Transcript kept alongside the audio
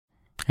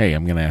Hey,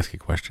 I'm going to ask you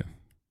a question.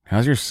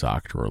 How's your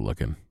sock drawer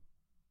looking?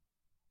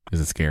 Is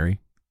it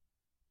scary?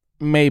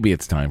 Maybe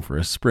it's time for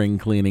a spring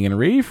cleaning and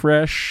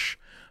refresh.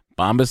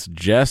 Bombas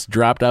just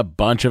dropped a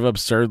bunch of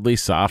absurdly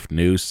soft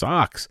new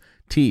socks,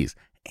 tees,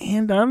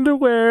 and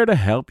underwear to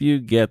help you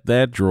get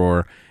that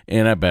drawer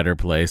in a better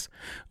place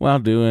while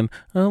doing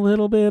a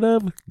little bit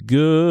of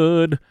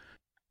good.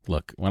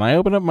 Look, when I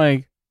open up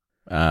my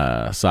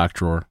sock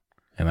drawer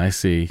and I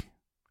see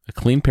a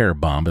clean pair of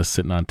Bombas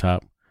sitting on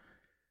top,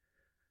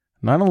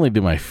 not only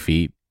do my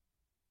feet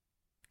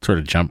sort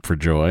of jump for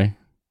joy,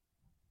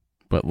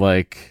 but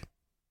like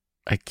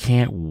I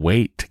can't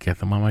wait to get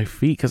them on my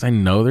feet because I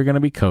know they're going to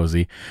be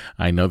cozy.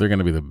 I know they're going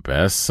to be the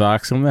best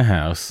socks in the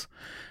house,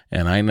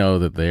 and I know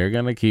that they're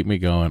going to keep me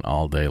going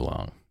all day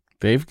long.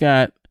 They've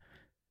got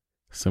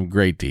some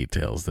great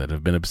details that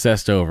have been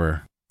obsessed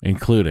over,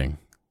 including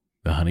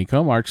the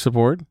honeycomb arch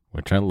support,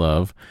 which I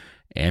love,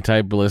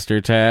 anti-blister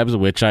tabs,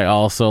 which I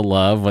also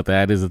love. What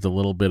that is, it's a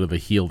little bit of the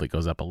heel that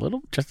goes up a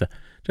little, just a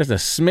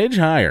smidge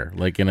higher,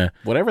 like in a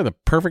whatever the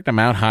perfect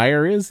amount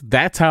higher is.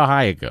 That's how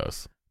high it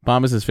goes.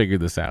 Bombas has figured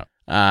this out.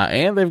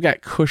 And they've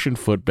got cushioned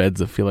footbeds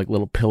that feel like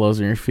little pillows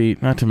on your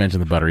feet, not to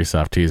mention the buttery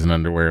soft tees and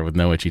underwear with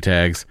no itchy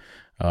tags.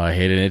 Oh, I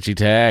hate an itchy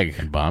tag.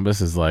 And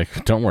Bombas is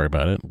like, don't worry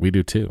about it. We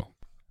do too.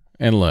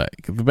 And look,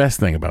 the best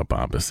thing about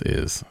Bombas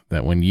is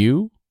that when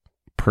you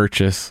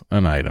purchase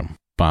an item,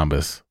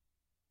 Bombas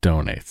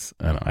donates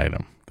an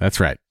item. That's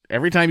right.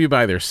 Every time you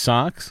buy their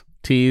socks,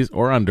 tees,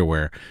 or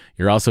underwear,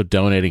 you're also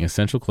donating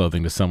essential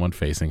clothing to someone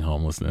facing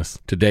homelessness.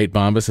 To date,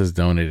 Bombas has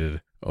donated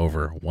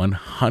over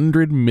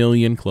 100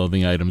 million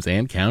clothing items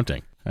and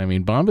counting. I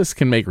mean, Bombas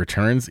can make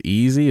returns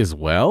easy as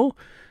well.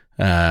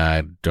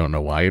 I don't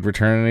know why you'd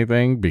return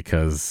anything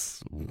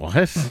because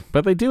what?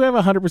 But they do have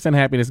a 100%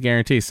 happiness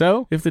guarantee.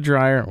 So if the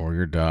dryer or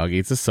your dog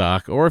eats a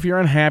sock, or if you're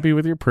unhappy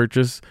with your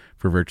purchase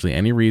for virtually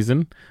any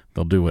reason,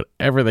 they'll do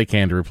whatever they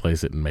can to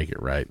replace it and make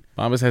it right.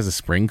 Bombas has a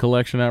spring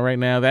collection out right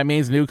now. That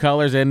means new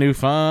colors and new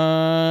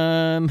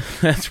fun.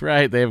 That's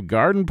right. They have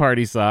garden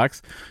party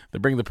socks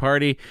that bring the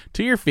party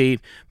to your feet.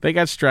 They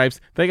got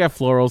stripes. They got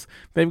florals.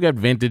 They've got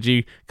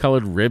vintagey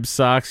colored rib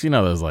socks. You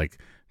know, those like,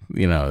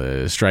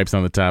 stripes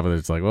on the top of it.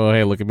 It's like, oh,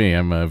 hey, look at me.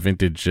 I'm a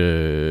vintage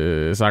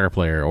soccer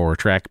player or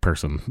track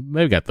person.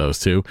 They've got those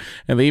too.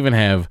 And they even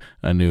have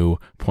a new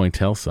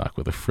pointelle sock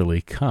with a frilly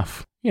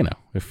cuff. You know,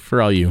 if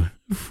for all you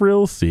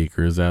frill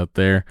seekers out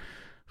there,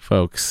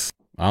 folks,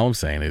 all I'm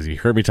saying is you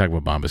heard me talk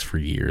about Bombas for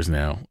years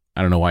now.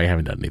 I don't know why you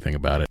haven't done anything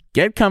about it.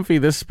 Get comfy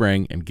this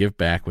spring and give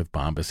back with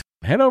Bombas.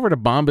 Head over to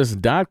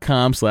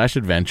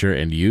bombas.com/adventure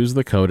and use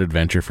the code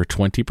adventure for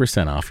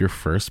 20% off your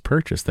first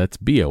purchase. That's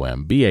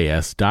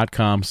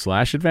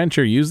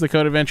bombas.com/adventure. Use the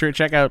code adventure at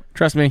checkout.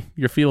 Trust me,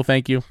 your feet will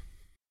thank you.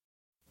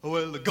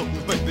 Well, go,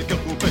 baby, go,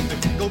 baby,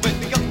 go, baby, go,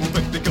 baby, go, baby, go,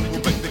 baby, go,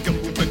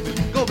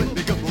 baby, go, baby, go,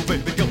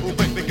 baby,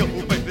 go,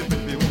 baby,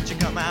 baby, won't you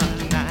come out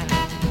tonight?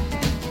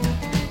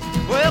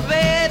 Well,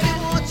 baby,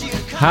 won't you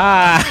come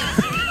Hi.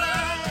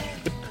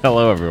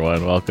 Hello,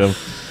 everyone. Welcome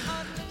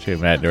to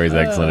Matt Dory's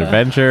Excellent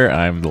Adventure.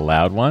 I'm the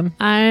loud one.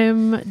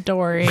 I'm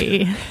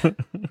Dory.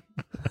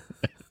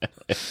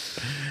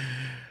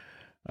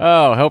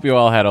 I hope you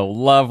all had a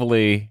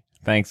lovely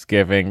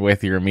Thanksgiving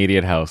with your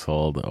immediate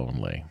household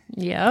only.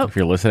 Yep. If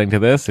you're listening to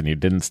this and you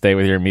didn't stay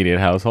with your immediate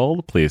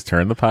household, please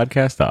turn the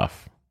podcast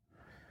off.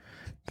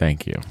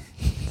 Thank you.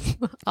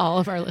 All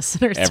of our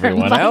listeners.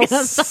 Everyone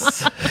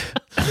else.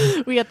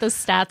 We get the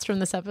stats from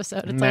this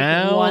episode. It's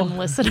now, like one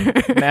listener.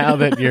 Now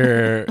that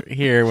you're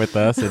here with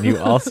us and you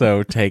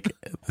also take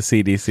the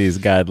CDC's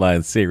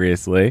guidelines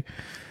seriously,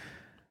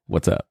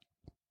 what's up?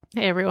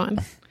 Hey,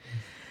 everyone.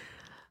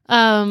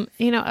 I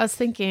was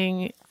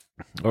thinking.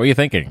 What were you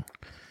thinking?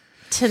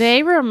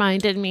 Today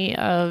reminded me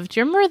of, do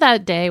you remember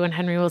that day when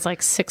Henry was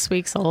like 6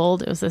 weeks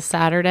old? It was a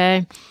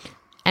Saturday.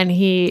 And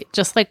he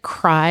just like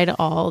cried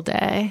all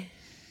day.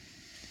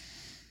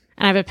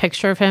 And I have a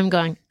picture of him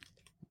going.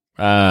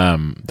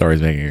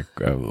 Dory's making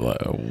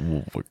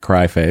a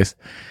cry face.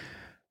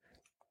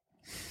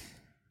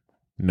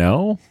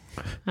 No?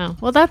 Oh,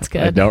 well, that's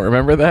good. I don't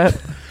remember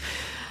that.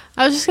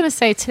 I was just going to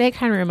say, today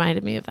kind of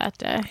reminded me of that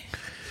day.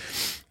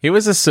 He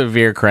was a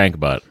severe crank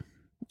butt.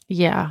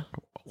 Yeah.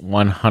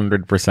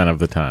 100% of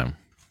the time.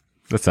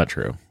 That's not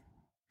true.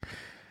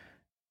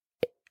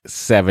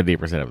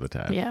 70% of the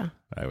time. Yeah.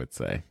 I would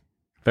say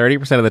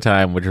 30% of the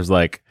time, which was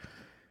like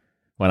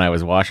when I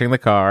was washing the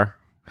car,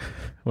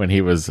 when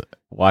he was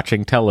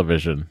watching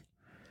television,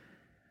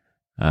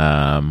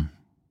 and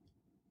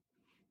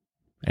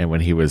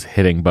when he was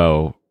hitting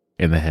Bo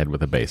in the head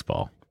with a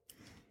baseball.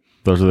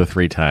 Those are the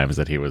 3 times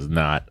that he was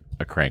not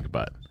a crank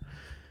butt.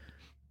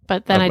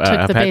 But then I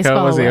took the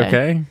baseball was away. he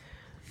okay?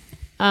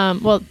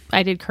 Well,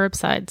 I did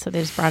curbside, so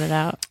they just brought it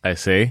out. I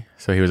see.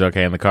 So he was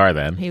okay in the car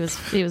then. He was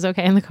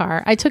okay in the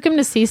car. I took him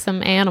to see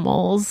some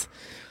animals.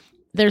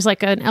 There's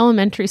like an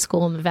elementary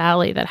school in the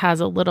valley that has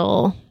a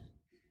little,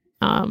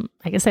 I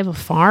guess they have a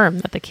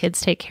farm that the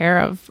kids take care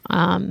of.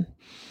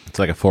 It's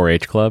like a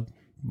 4-H club,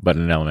 but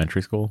in an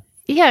elementary school.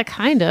 Yeah,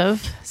 kind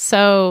of.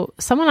 So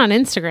someone on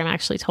Instagram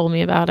actually told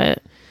me about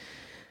it.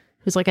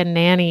 who's like a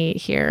nanny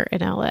here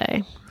in LA.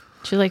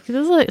 She's like,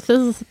 this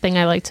is the thing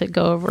I like to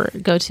go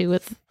to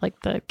with like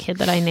the kid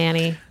that I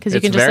nanny, because you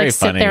It's can just very like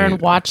sit funny. there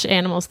and watch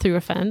animals through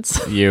a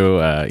fence.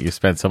 You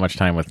spent so much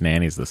time with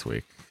nannies this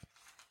week,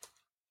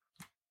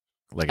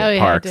 like Oh, at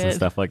yeah, I parks and did.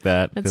 stuff like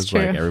that. That's Because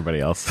like true. everybody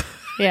else.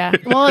 Yeah.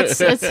 Well,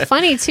 it's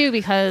funny too,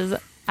 because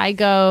I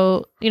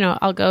go,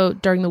 I'll go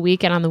during the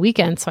weekend on the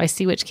weekend, so I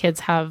see which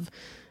kids have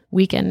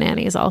weekend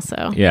nannies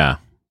also. Yeah,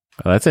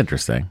 oh, that's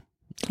interesting.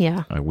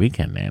 Yeah. A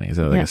weekend nanny, is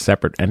that like Yeah. a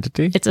separate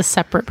entity? It's a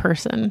separate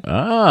person. Oh,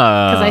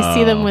 Because I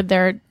see them with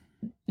their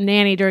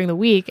nanny during the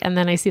week, and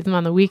then I see them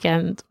on the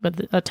weekend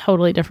with a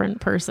totally different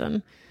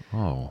person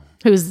Oh,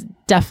 who's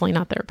definitely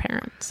not their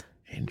parents.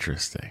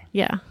 interesting.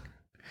 Yeah.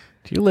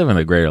 Do you live in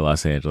the greater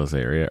Los Angeles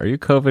area? Are you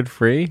COVID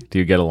free? Do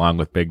you get along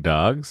with big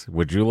dogs?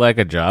 Would you like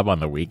a job on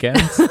the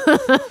weekends?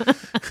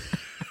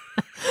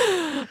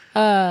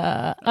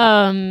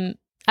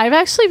 I've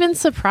actually been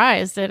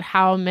surprised at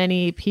how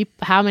many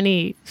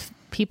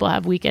people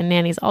have weekend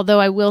nannies. Although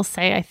I will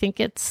say, I think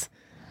it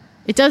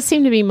does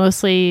seem to be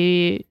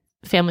mostly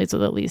families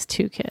with at least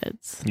 2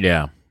 kids.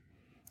 Yeah,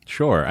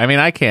 sure. I mean,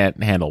 I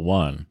can't handle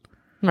one.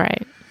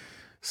 Right.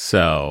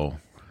 So,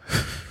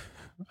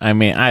 I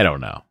mean, I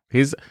don't know.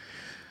 He's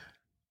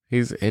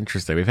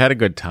interesting. We've had a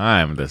good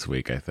time this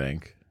week, I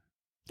think.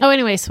 Oh,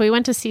 anyway, so we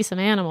went to see some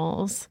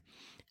animals,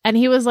 and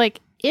he was like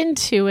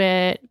into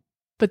it,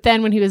 but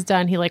then when he was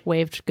done, he like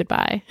waved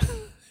goodbye. I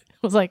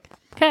was like,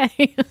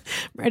 okay, I'm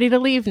ready to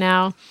leave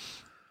now.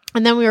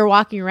 And then we were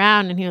walking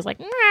around, and he was like,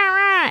 "Rah,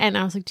 rah," and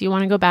I was like, do you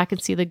want to go back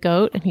and see the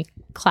goat? And he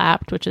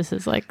clapped, which is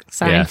his like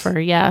sign Yes. for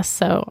yes.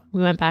 So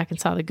we went back and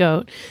saw the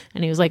goat,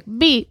 and he was like,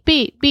 beep,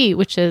 beep, beep,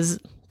 which is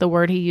the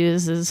word he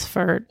uses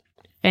for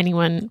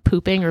anyone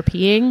pooping or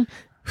peeing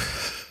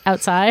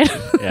outside,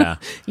 Yeah.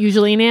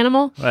 usually an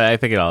animal. Well, I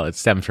think it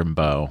stems from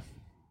Bo.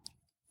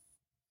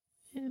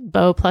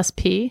 Bo plus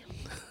P.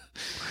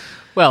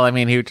 Well, I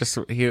mean, he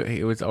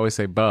would always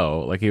say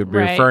Bo, like he would be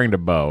Right. referring to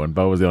Bo, and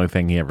Bo was the only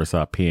thing he ever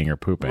saw peeing or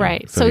pooping.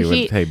 Right. So, So he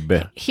he- would say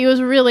B. He was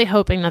really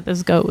hoping that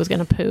this goat was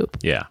going to poop,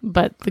 Yeah.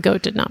 but the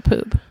goat did not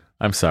poop.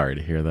 I'm sorry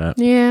to hear that.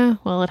 Yeah,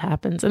 well, it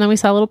happens. And then we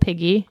saw a little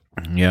piggy,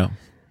 Yeah.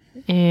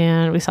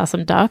 and we saw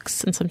some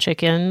ducks and some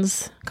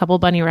chickens, a couple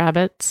bunny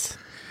rabbits.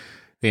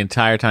 The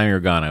entire time you were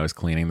gone, I was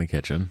cleaning the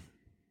kitchen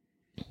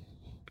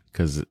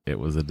because it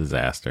was a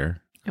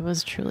disaster. It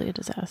was truly a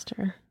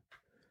disaster.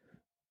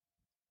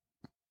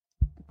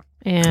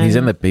 And He's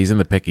in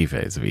the picky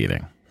phase of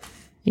eating,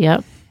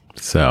 Yep.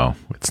 so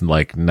it's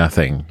like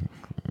nothing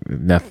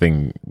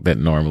that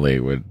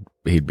normally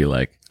he'd be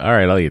like, all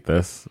right, I'll eat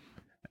this.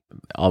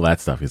 All that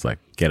stuff. He's like,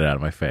 get it out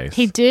of my face.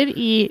 He did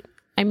eat.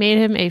 I made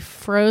him a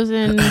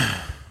frozen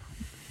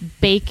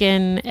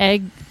bacon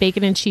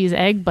and cheese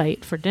egg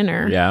bite for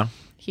dinner. Yeah.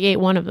 He ate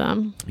one of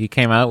them. He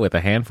came out with a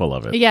handful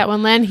of it. Yeah,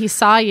 when Len, he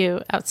saw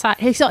you outside.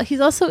 He's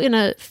also in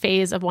a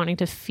phase of wanting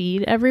to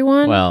feed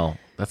everyone. Well,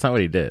 that's not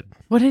what he did.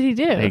 What did he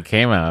do? He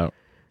came out.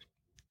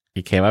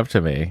 He came up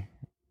to me.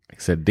 He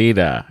said,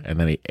 Dida, and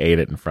then he ate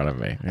it in front of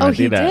me. Oh,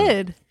 he "Dida,"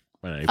 did.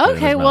 and then he put it in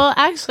Okay, his mouth. well,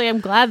 actually, I'm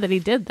glad that he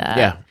did that.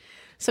 Yeah.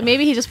 So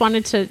maybe he just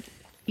wanted to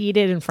eat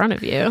it in front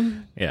of you.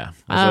 Yeah.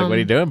 I was like, what are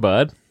you doing,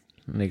 bud?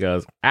 And he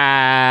goes,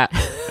 ah.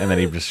 And then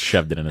he just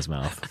shoved it in his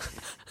mouth.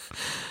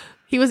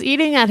 He was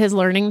eating at his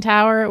learning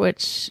tower,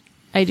 which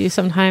I do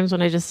sometimes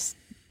when I just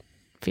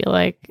feel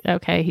like,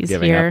 okay, he's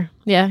Giving here.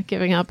 Yeah,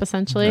 giving up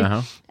essentially.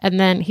 Uh-huh. And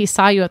then he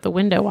saw you at the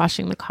window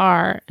washing the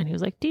car, and he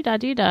was like, dee-da,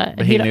 dee-da.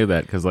 But he knew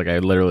that because like I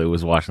literally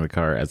was washing the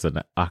car as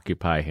an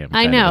occupy him.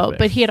 I kind of a know, thing.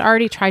 but he had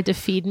already tried to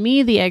feed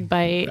me the egg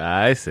bite,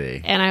 I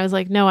see. and I was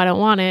like, no, I don't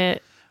want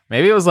it.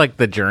 Maybe it was like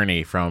the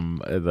journey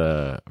from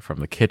the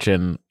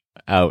kitchen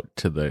out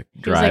to the He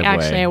was driveway. like,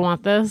 actually, I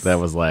want this. That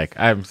was like,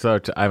 I'm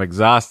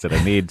exhausted.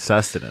 I need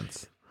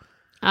sustenance.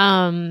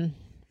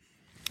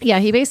 Yeah,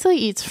 he basically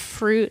eats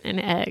fruit and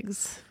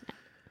eggs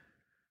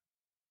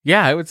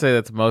Yeah, I would say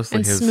that's mostly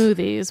and his.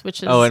 smoothies,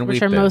 which and which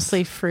Wheat are Thins.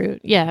 mostly fruit.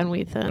 Yeah, and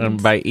wheat thins.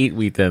 And by eat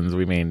wheat thins,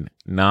 we mean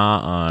gnaw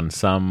on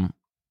some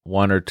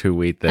 1 or 2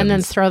 wheat thins, and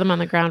then throw them on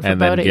the ground for and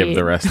Bo then to give eat.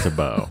 the rest to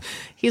Bo.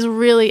 He's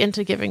really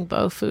into giving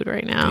Bo food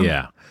right now.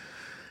 Yeah,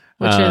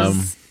 Which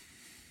is,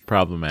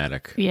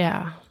 problematic.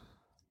 yeah.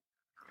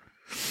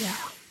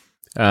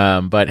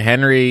 Yeah. But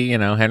Henry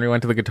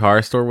went to the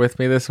guitar store with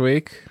me this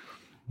week.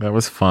 That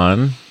was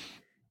fun.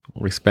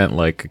 We spent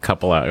like a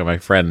couple hours. My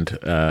friend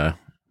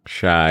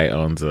Shy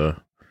owns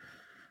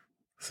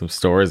some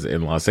stores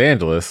in Los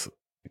Angeles,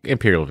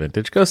 Imperial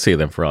Vintage. Go see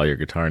them for all your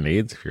guitar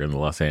needs if you're in the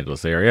Los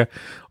Angeles area,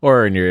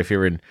 or if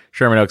you're in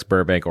Sherman Oaks,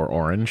 Burbank, or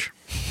Orange.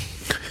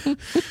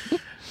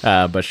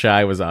 But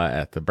Shy was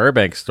at the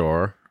Burbank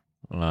store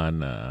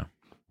on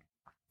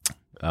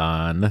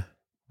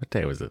what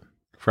day was it?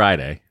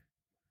 Friday.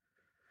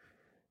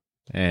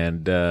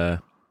 And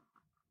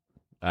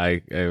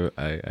I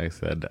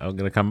said, I'm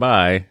gonna come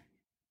by,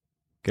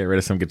 get rid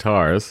of some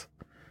guitars,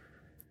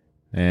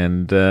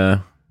 and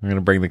I'm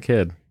gonna bring the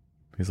kid.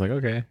 He's like,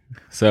 okay.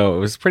 So it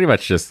was pretty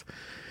much just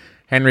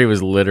Henry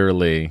was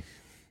literally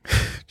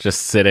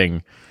just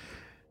sitting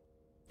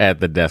at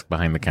the desk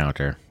behind the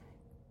counter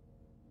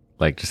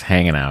like just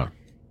hanging out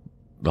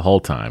the whole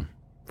time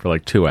for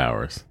like 2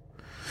 hours.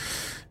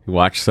 He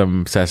watched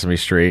some Sesame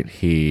Street.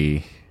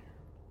 He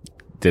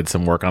did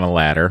some work on a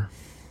ladder.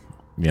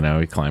 You know,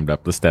 he climbed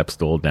up the step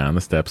stool, down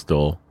the step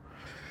stool.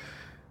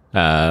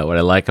 What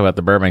I like about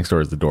the Burbank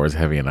store is the door is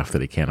heavy enough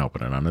that he can't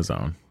open it on his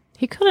own.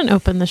 He couldn't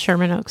open the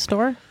Sherman Oaks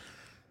door.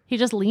 He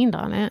just leaned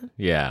on it.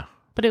 Yeah.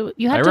 But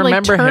you had I to like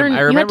remember turn. him-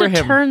 I remember you had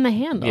to him- turn the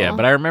handle. Yeah,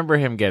 but I remember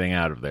him getting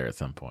out of there at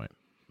some point.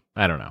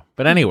 I don't know.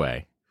 But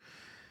anyway.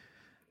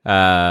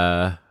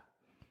 There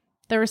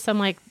were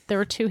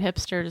two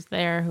hipsters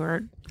there who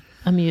were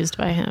amused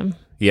by him.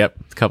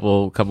 Yep,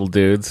 couple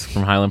dudes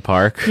from Highland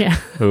Park. Yeah.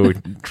 Who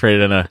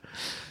traded in if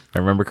I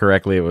remember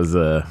correctly, it was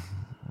I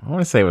want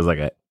to say it was like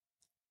a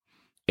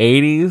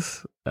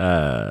 80s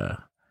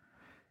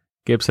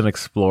Gibson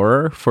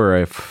Explorer for a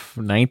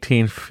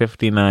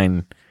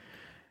 1959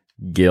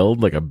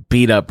 Guild, like a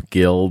beat up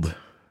Guild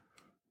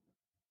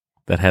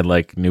that had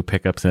like new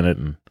pickups in it,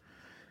 and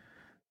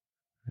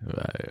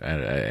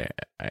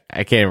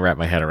I can't even wrap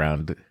my head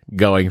around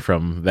going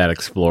from that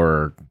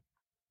Explorer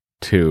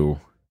to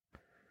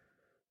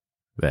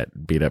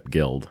that beat up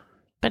Guild.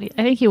 But I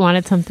think he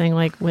wanted something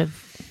like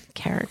with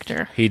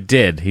character. He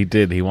did.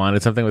 He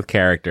wanted something with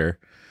character.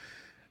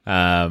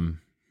 That,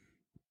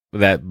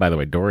 by the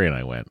way, Dory and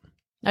I went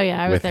Oh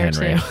yeah, I was with there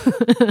Henry.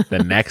 too.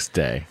 The next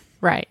day.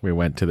 Right. We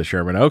went to the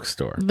Sherman Oaks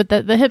store But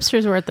the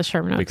hipsters were at the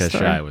Sherman Oaks because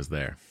store. Shy was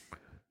there.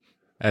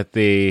 At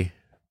the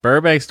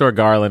Burbank store, Jeff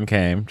Garland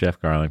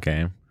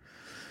came.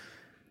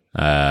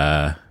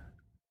 I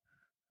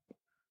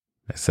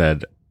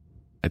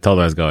told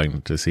him I was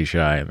going to see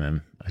Shy, and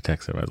then I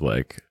texted him. I was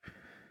like,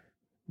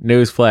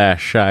 "Newsflash: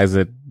 Shy's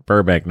at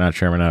Burbank, not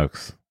Sherman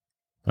Oaks.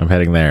 I'm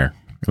heading there."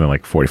 And then,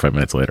 like 45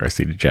 minutes later, I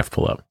see Jeff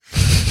pull up.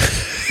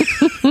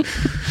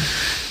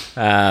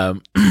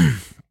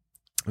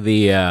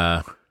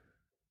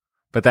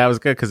 But that was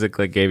good because it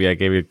like gave you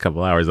a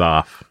couple hours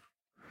off.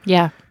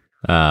 Yeah.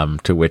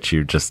 To which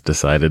you just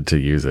decided to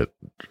use it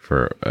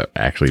for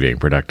actually being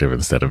productive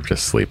instead of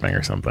just sleeping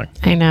or something.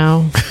 I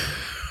know.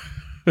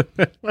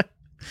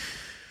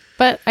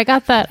 But I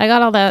got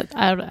all that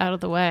out of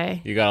the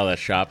way. You got all that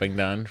shopping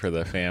done for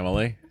the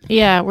family?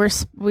 Yeah,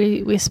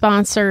 we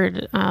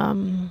sponsored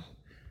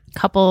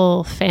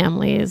couple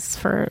families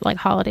for like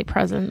holiday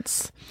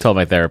presents. Told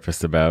my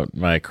therapist about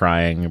my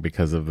crying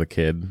because of the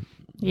kid.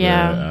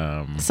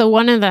 Yeah. So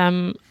one of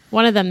them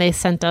they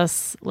sent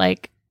us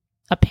like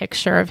a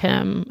picture of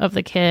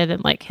the kid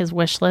and like his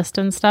wish list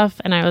and stuff,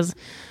 and I was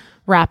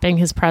wrapping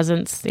his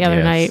presents the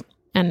other night,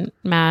 and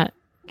Matt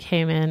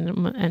came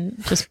in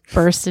and just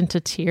burst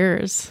into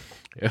tears.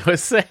 It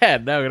was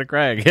sad. Now I'm gonna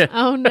cry again.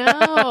 Oh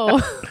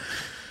no.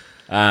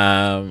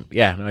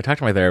 Yeah, no, I talked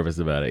to my therapist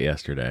about it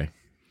yesterday.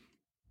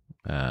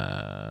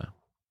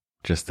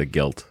 Just the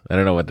guilt. I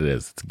don't know what it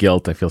is. It's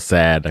guilt. I feel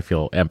sad. I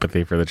feel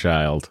empathy for the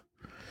child.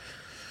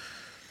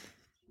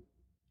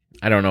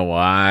 I don't know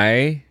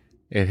why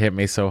it hit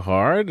me so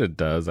hard. It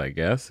does, I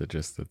guess.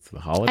 It's the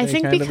holiday. I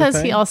think kind of a because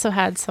thing. he also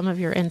had some of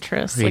your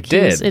interests. He Like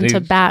did. he was into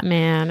He-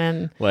 Batman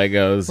and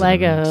Legos,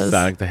 and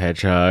Sonic the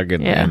Hedgehog,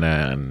 and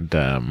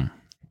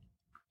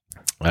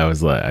I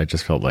was like, I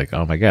just felt like,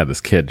 oh my god,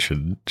 this kid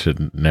should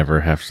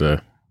never have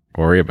to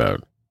worry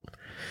about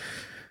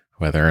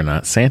whether or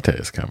not Santa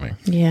is coming.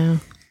 yeah.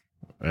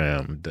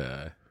 And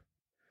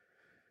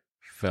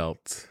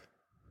felt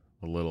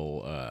a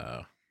little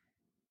I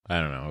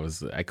don't know.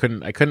 I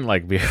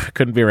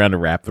couldn't be around to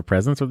wrap the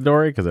presents with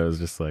Dory because I was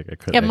just like I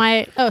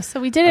couldn't. So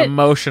we did it.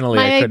 Emotionally,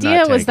 My I could idea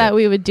not was take that it.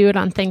 we would do it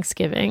on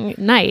Thanksgiving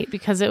night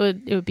because it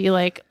would be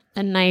like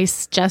a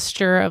nice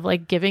gesture of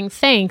like giving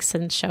thanks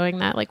and showing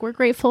that like we're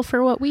grateful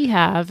for what we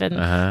have and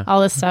all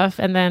this stuff.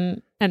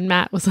 And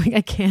Matt was like,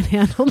 I can't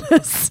handle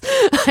this.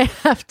 I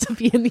have to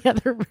be in the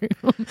other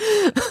room.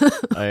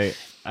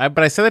 But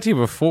I said that to you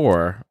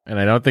before, and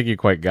I don't think you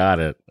quite got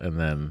it. And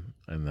then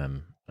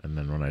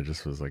when I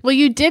just was like, Well,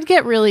 you did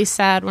get really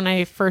sad when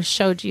I first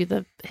showed you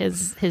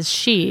his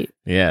sheet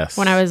yes,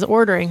 when I was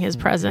ordering his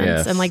presents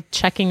Yes. and like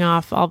checking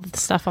off all the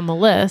stuff on the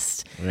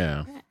list.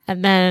 yeah.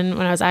 And then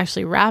when I was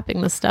actually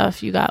wrapping the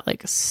stuff, you got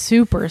like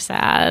super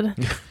sad.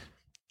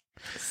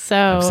 So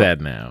I'm sad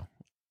now.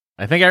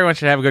 I think everyone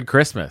should have a good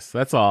Christmas.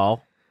 That's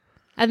all.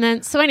 And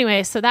then so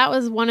that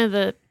was one of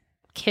the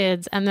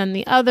kids, and then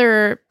the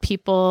other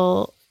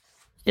people,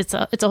 it's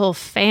a whole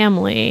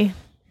family.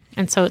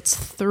 And so it's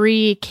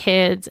 3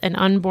 kids, an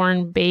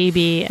unborn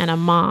baby, and a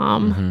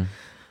mom. Mm-hmm.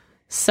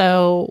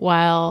 So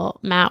while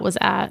Matt was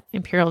at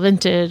Imperial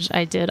Vintage,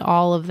 I did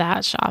all of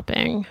that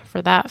shopping for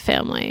that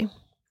family,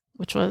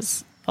 which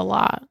was a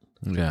lot.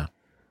 Yeah.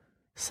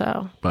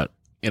 So But,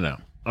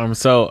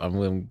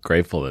 I'm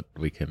grateful that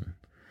we can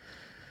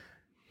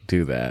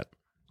do that.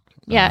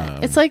 yeah,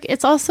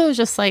 it's also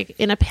just like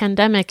in a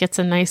pandemic, it's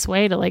a nice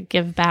way to like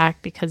give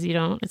back because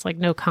it's like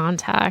no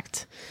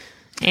contact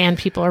and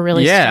people are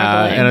really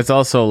struggling. And it's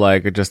also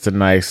like just a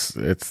nice,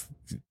 it's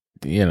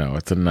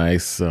a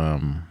nice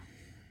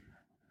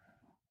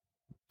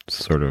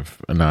sort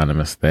of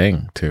anonymous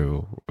thing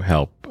to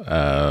help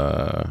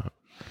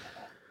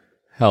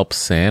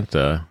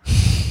Santa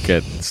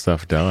get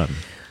stuff done.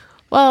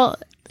 Well,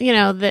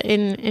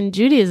 in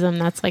Judaism,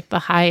 that's like the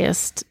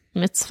highest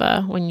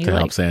mitzvah when you To like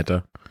help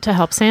Santa to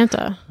help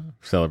Santa.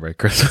 celebrate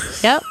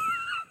Christmas. Yep.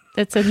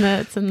 It's in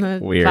the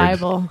Weird.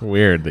 Bible.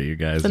 Weird that you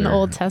guys It's in the are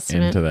Old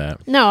Testament. into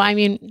that. No, I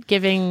mean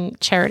giving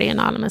charity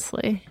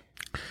anonymously.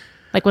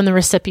 Like when the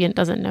recipient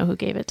doesn't know who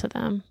gave it to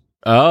them.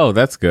 Oh,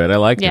 that's good. I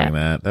like Yeah. doing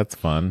that. That's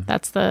fun.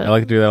 That's I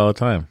like to do that all the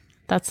time.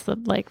 that's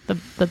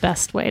the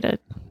best way to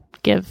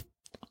give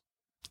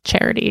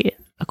charity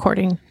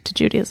according to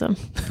Judaism.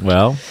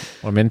 Well,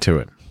 I'm into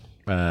it.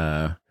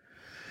 But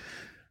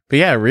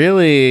yeah,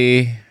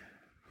 really,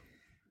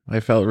 I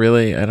felt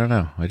really, I don't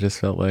know. I just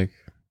felt like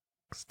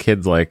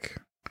kids like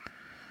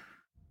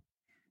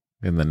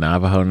in the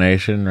Navajo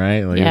Nation,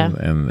 right? Like, Yeah.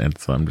 And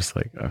so I'm just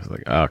like, I was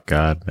like, oh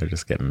God, they're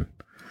just getting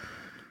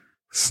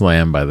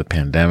slammed by the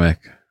pandemic.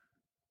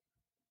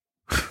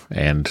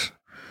 And,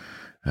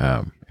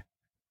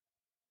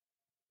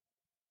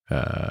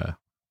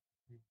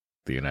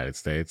 the United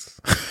States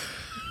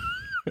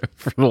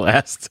for the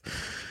last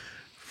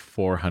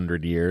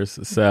 400 years.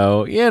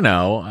 So,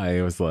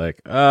 I was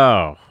like,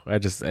 oh,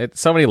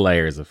 so many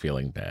layers of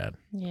feeling bad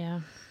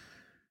Yeah.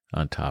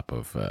 on top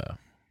of, I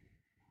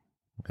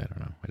don't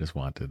know. I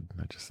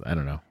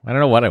don't know. I don't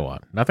know what I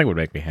want. Nothing would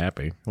make me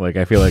happy. Like,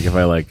 I feel like if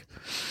I like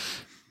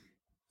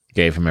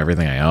gave him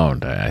everything I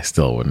owned, I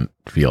still wouldn't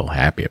feel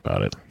happy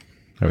about it.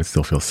 I would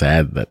still feel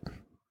sad that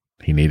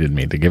he needed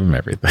me to give him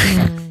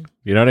everything.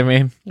 You know what I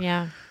mean?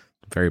 Yeah.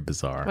 Very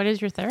bizarre. What does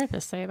your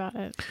therapist say about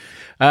it?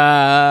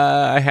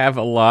 I have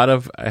a lot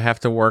of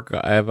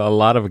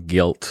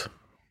guilt.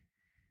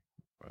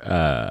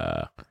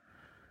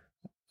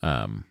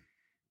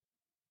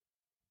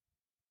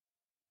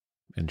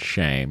 And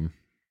shame.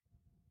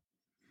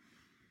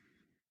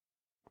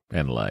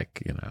 And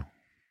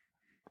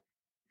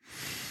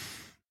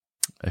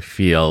I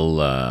feel,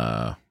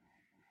 I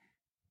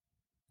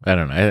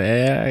don't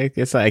know. I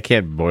guess I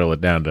can't boil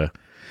it down to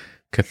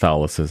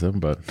Catholicism,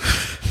 but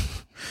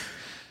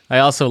I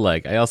also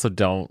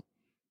don't.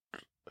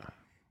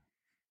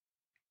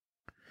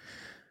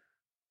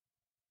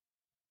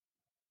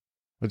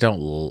 I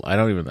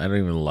don't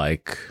even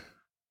like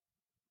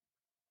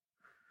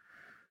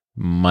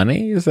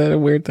money. Is that a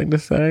weird thing to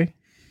say?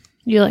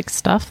 You like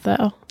stuff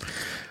though.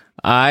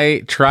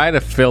 I try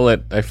to fill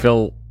it. I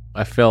fill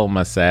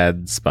my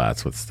sad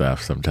spots with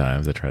stuff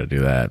sometimes. I try to do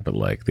that, but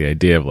like the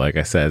idea of, like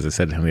I said, as I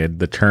said to him,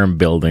 the term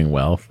building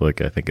wealth,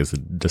 like I think is a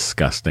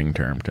disgusting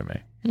term to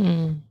me.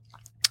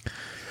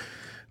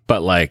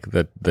 But like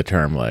the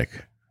term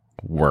like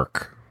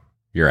work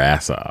your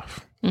ass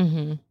off.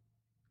 Mm-hmm.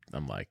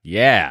 I'm like,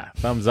 yeah,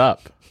 thumbs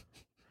up.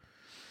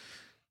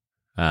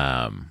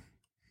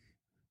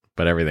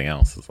 But everything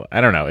else is like, I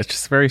don't know. It's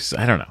just very,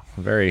 I don't know,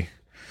 very.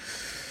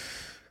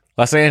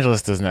 Los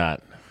Angeles does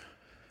not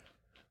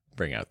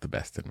bring out the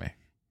best in me.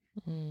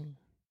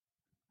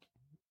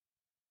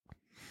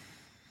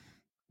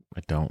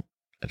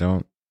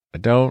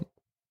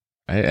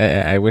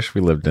 I wish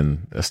we lived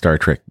in a Star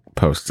Trek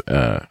post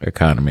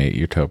economy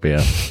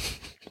utopia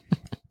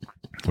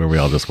where we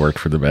all just worked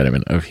for the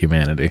betterment of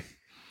humanity.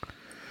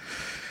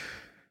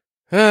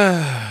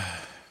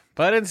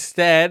 But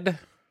instead,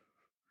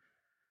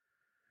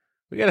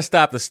 we got to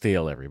stop the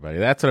steal, everybody.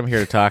 That's what I'm here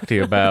to talk to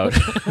you about.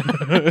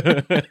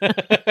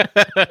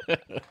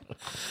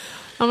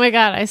 Oh my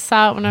God. I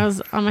saw it when I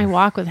was on my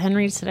walk with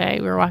Henry today.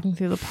 We were walking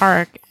through the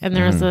park and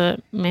there was a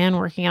man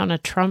working out in a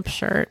Trump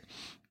shirt.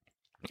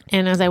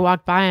 And as I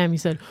walked by him, he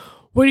said,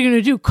 "What are you going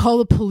to do? Call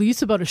the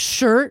police about a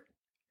shirt?"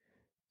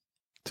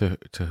 To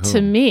whom?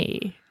 To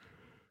me.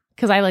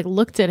 Because I like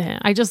looked at him.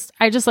 I just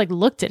like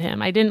looked at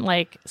him. I didn't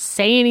like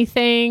say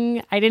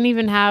anything. I didn't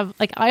even have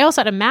like, I also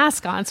had a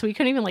mask on, so he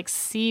couldn't even like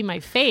see my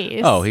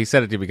face. Oh, he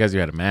said it to you because you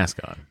had a mask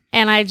on.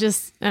 And I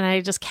just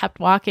kept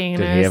walking.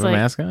 And Did I he was have a like,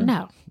 mask on?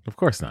 No. Of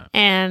course not.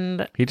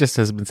 And He just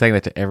has been saying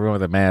that to everyone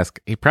with a mask.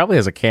 He probably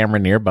has a camera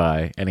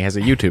nearby, and he has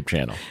a YouTube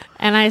channel.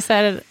 and I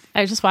said,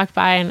 I just walked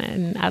by,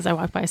 and as I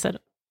walked by, I said,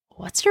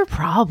 "What's your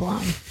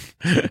problem?"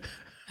 And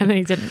then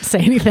he didn't say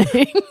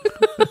anything.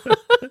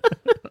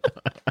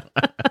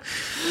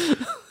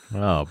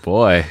 Oh,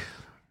 boy.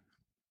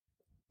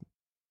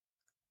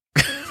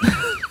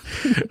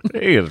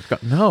 Hey,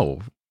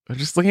 no,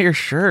 just look at your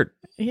shirt.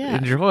 Yeah.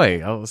 Enjoy.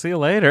 I'll see you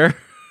later.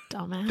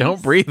 Dumbass.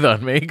 Don't breathe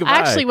on me. Goodbye.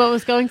 Actually, what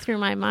was going through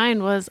my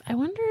mind was, I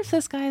wonder if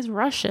this guy's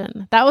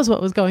Russian. That was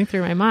what was going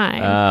through my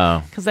mind.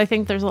 Oh, Because I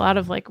think there's a lot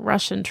of like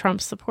Russian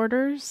Trump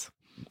supporters.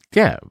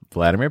 yeah.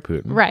 Vladimir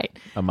Putin. Right.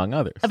 Among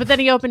others. But then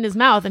he opened his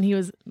mouth and he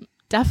was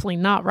definitely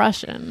not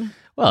Russian.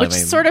 Well, which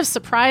sort of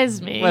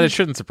surprised me. Well, it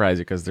shouldn't surprise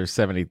you because there's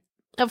 70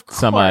 Of course.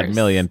 some odd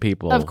million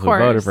people Of who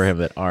voted course. for him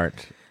that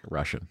aren't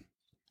Russian.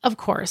 Of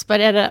course.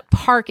 But at a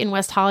park in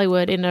West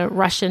Hollywood in a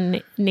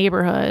Russian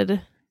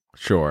neighborhood,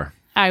 Sure.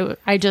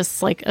 I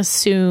just like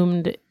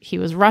assumed he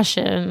was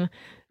Russian,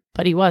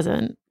 but he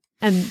wasn't.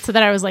 And so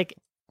then I was like,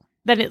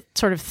 then it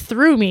sort of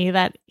threw me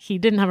that he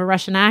didn't have a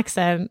Russian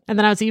accent. And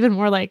then I was even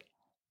more like,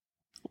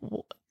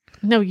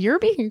 no, you're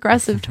being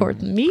aggressive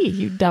towards me,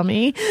 you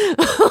dummy.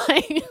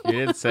 Like, You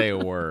didn't say a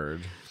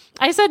word.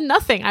 I said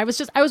nothing. I was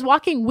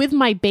walking with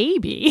my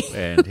baby.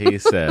 And he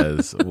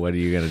says, what are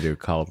you going to do?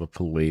 Call the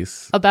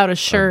police? About a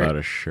shirt. About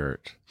a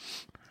shirt.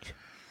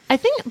 I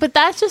think, but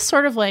that's just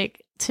sort of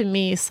like, to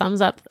me,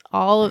 sums up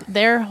all of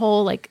their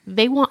whole, like,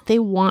 they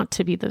want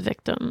to be the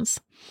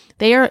victims.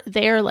 They are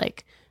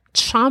like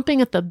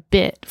chomping at the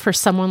bit for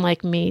someone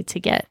like me to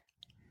get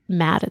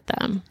mad at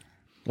them.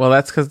 Well,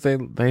 that's because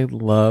they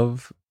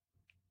love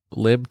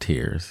lib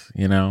tears,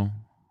 you know?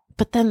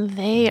 But then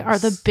they are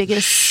the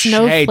biggest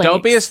snowflakes. Hey,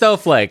 don't be a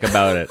snowflake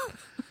about it.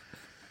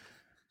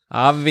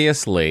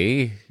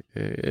 Obviously,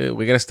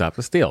 we got to stop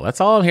the steal. That's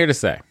all I'm here to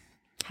say.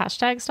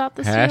 Hashtag stop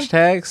the steal.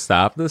 Hashtag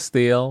stop the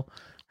steal.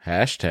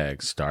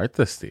 Hashtag start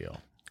the steal.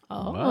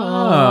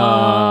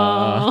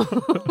 Oh.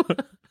 Oh.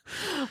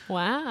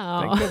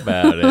 Wow. Think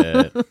about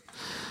it.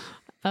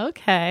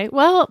 Okay.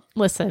 Well,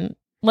 listen,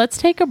 let's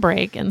take a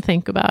break and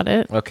think about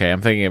it. Okay,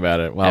 I'm thinking about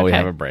it while we Okay.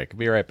 have a break.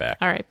 Be right back.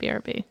 All right,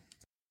 BRB.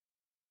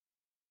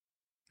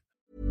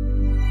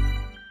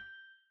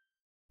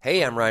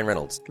 Hey, I'm Ryan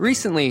Reynolds.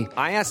 Recently,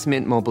 I asked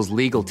Mint Mobile's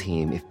legal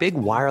team if big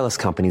wireless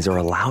companies are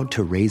allowed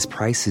to raise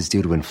prices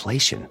due to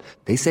inflation.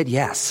 They said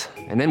yes.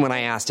 And then when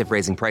I asked if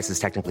raising prices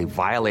technically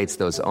violates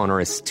those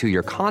onerous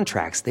two-year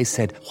contracts, they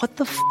said, "What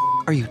the f***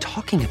 are you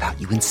talking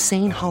about, you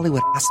insane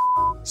Hollywood ass?"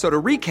 So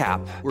to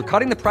recap, we're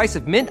cutting the price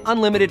of Mint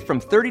Unlimited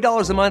from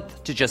 $30 a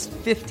month to just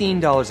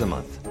 $15 a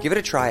month. Give it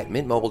a try at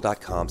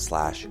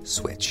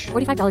mintmobile.com/switch.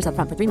 $45 up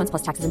front for 3 months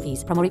plus taxes and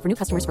fees. Promo rate for new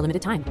customers for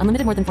limited time.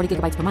 Unlimited more than 40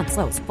 gigabytes per month.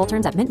 Slows full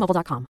terms at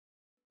mintmobile.com.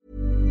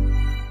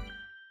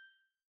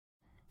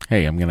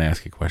 Hey, I'm going to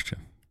ask you a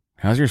question.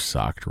 How's your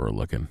sock drawer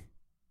looking?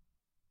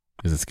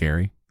 Is it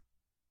scary?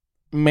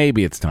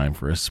 Maybe it's time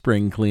for a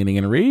spring cleaning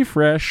and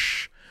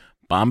refresh.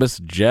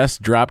 Bombas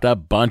just dropped a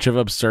bunch of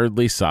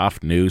absurdly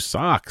soft new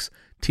socks,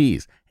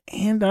 tees,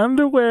 and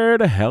underwear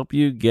to help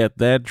you get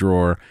that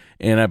drawer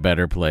in a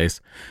better place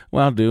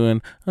while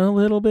doing a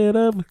little bit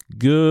of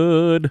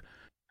good.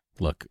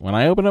 Look, when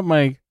I open up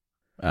my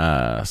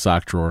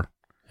sock drawer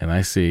and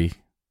I see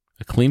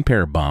a clean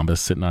pair of Bombas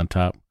sitting on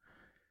top,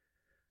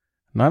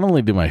 not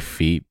only do my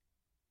feet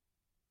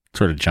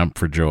sort of jump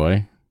for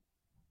joy,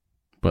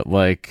 but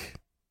like,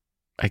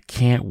 I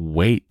can't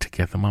wait to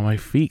get them on my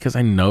feet because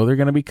I know they're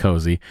going to be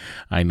cozy.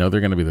 I know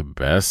they're going to be the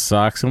best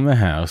socks in the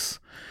house.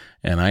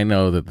 And I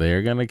know that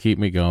they're going to keep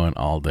me going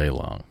all day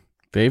long.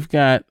 They've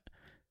got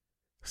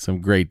some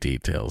great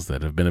details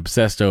that have been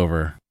obsessed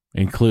over,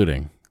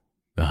 including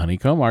the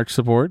honeycomb arch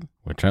support,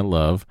 which I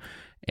love,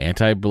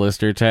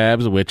 anti-blister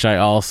tabs, which I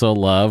also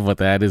love. What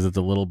that is, it's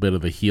a little bit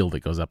of the heel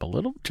that goes up a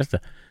little, just a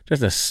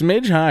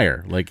smidge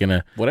higher, like in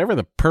a whatever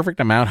the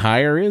perfect amount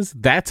higher is.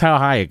 That's how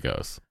high it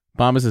goes.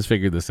 Bombas has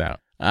figured this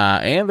out.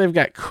 And they've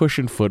got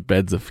cushioned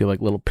footbeds that feel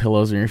like little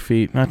pillows on your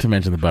feet, not to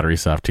mention the buttery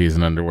soft tees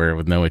and underwear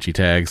with no itchy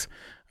tags.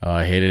 Oh,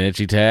 I hate an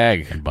itchy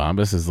tag. And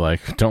Bombas is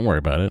like, don't worry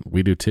about it.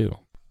 We do too.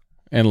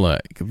 And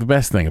look, the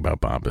best thing about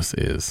Bombas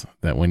is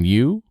that when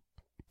you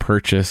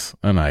purchase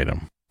an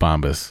item,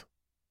 Bombas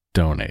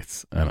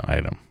donates an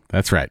item.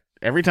 That's right.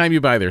 Every time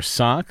you buy their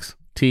socks,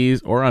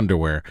 tees, or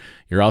underwear,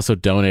 you're also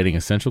donating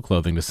essential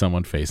clothing to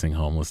someone facing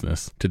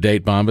homelessness. To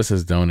date, Bombas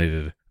has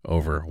donated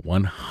over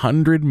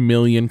 100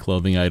 million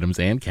clothing items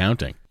and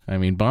counting. I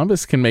mean,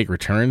 Bombas can make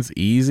returns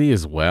easy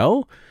as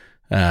well.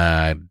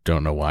 I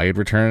don't know why you'd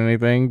return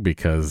anything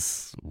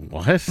because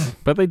what?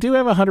 But they do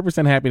have a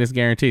 100% happiness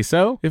guarantee.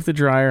 So if the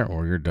dryer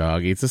or your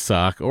dog eats a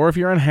sock, or if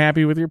you're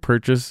unhappy with your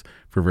purchase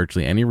for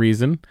virtually any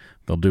reason,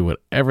 they'll do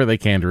whatever they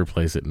can to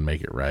replace it and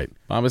make it right.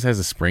 Bombas has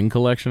a spring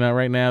collection out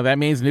right now. That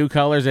means new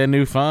colors and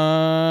new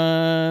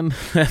fun.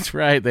 That's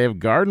right. They have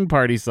garden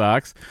party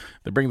socks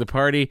that bring the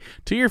party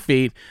to your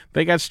feet.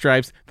 They got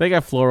stripes. They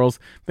got florals.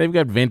 They've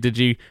got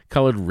vintagey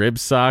colored rib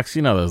socks.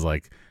 You know, those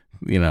like,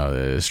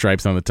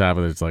 stripes on the top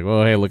of it. It's like,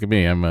 oh, hey, look at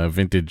me. I'm a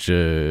vintage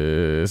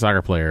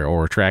soccer player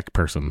or track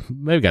person.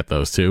 They've got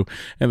those too.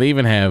 And they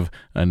even have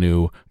a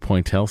new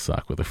pointelle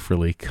sock with a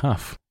frilly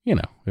cuff. You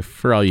know,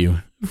 for all you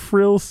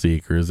frill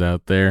seekers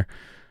out there,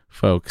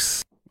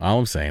 folks, all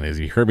I'm saying is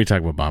you heard me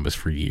talk about Bombas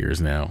for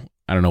years now.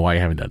 I don't know why you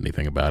haven't done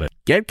anything about it.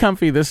 Get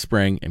comfy this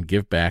spring and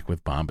give back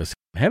with Bombas.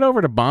 Head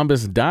over to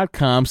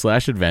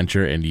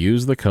bombas.com/adventure and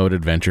use the code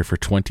adventure for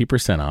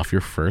 20% off your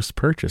first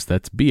purchase.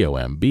 That's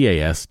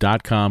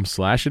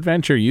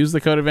BOMBAS.com/adventure. Use the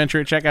code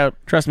adventure at checkout.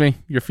 Trust me,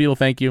 your feet will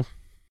thank you.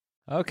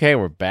 Okay,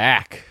 we're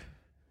back.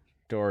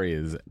 Dory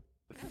is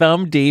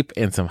thumb deep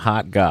in some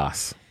hot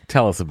goss.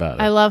 Tell us about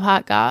it. I love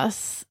hot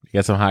goss. You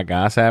got some hot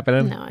goss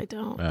happening? No, I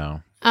don't.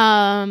 Oh.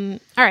 All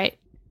right.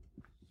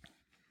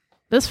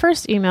 This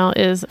first email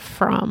is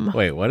from...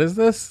 Wait, what is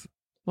this?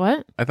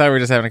 What? I thought we were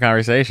just having a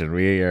conversation.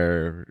 We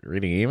are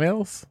reading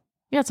emails?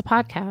 Yeah, it's a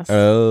podcast.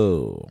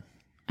 Oh.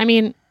 I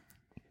mean,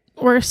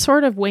 we're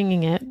sort of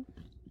winging it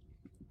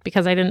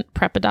because I didn't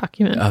prep a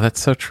document. Oh,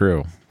 that's so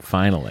true.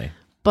 Finally.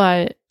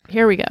 But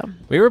here we go.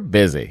 We were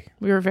busy.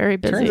 We were very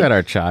busy. Turns out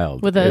our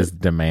child with is a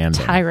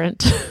demanding.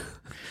 Tyrant.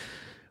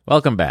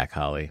 Welcome back,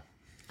 Holly.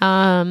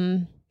 All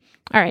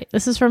right.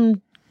 This is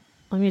from...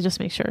 Let me just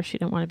make sure she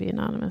didn't want to be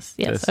anonymous.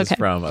 Yes. This is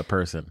from a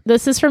person.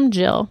 This is from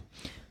Jill.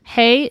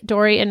 Hey,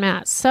 Dory and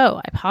Matt.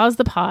 So I paused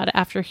the pod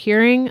after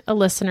hearing a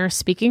listener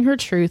speaking her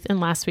truth in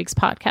last week's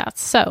podcast.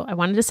 So I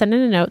wanted to send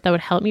in a note that would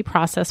help me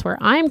process where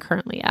I'm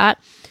currently at,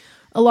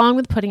 along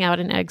with putting out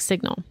an egg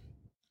signal.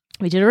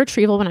 We did a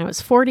retrieval when I was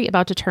 40,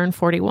 about to turn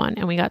 41,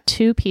 and we got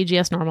 2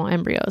 PGS normal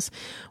embryos,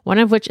 one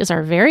of which is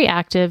our very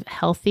active,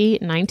 healthy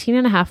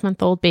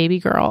 19-and-a-half-month-old baby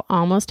girl,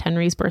 almost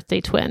Henry's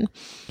birthday twin.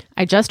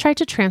 I just tried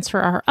to transfer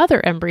our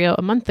other embryo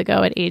a month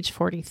ago at age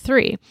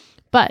 43,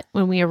 but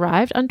when we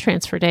arrived on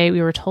transfer day,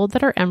 we were told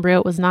that our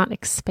embryo was not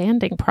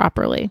expanding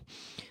properly.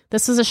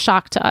 This was a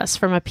shock to us.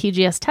 From a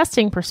PGS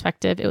testing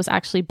perspective, it was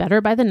actually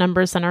better by the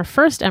numbers than our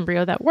first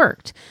embryo that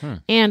worked.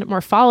 And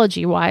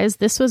morphology-wise,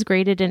 this was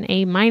graded an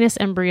A-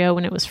 embryo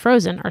when it was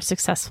frozen. Our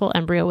successful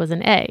embryo was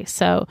an A.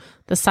 So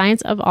the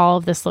science of all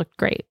of this looked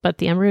great, but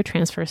the embryo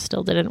transfer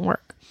still didn't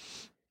work.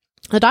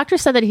 The doctor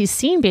said that he's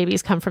seen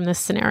babies come from this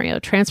scenario,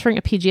 transferring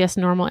a PGS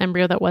normal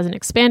embryo that wasn't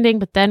expanding,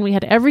 but then we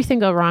had everything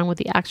go wrong with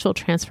the actual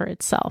transfer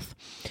itself.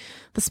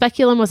 The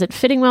speculum wasn't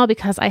fitting well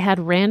because I had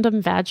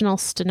random vaginal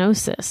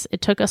stenosis.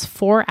 It took us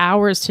 4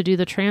 hours to do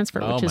the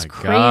transfer, which is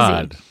crazy.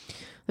 God.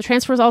 The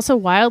transfer was also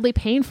wildly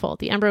painful.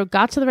 The embryo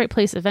got to the right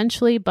place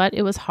eventually, but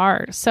it was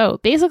hard. So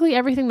basically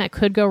everything that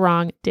could go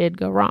wrong did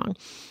go wrong.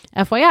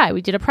 FYI,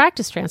 we did a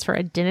practice transfer.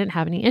 I didn't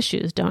have any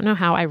issues. Don't know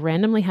how I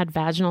randomly had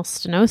vaginal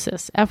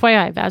stenosis.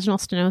 FYI, vaginal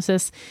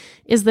stenosis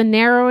is the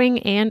narrowing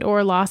and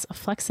or loss of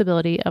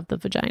flexibility of the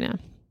vagina.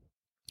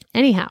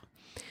 Anyhow,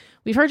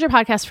 we've heard your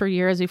podcast for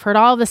years. We've heard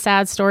all of the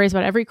sad stories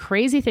about every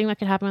crazy thing that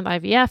could happen with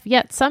IVF,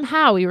 yet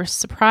somehow we were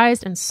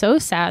surprised and so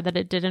sad that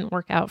it didn't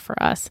work out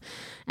for us.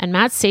 And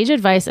Matt's sage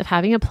advice of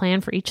having a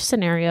plan for each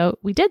scenario,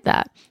 we did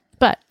that.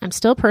 But I'm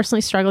still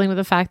personally struggling with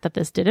the fact that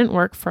this didn't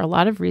work for a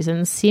lot of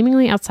reasons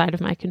seemingly outside of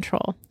my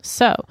control.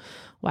 So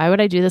why would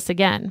I do this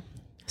again?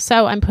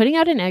 So I'm putting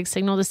out an egg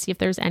signal to see if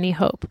there's any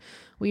hope.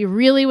 We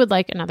really would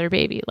like another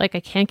baby. Like, I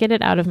can't get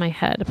it out of my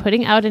head.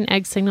 Putting out an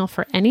egg signal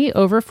for any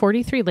over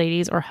 43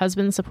 ladies or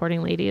husband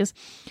supporting ladies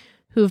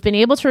who've been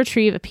able to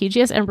retrieve a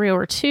PGS embryo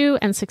or 2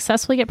 and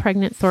successfully get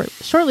pregnant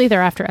shortly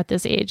thereafter at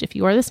this age. If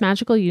you are this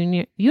magical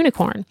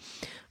unicorn,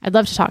 I'd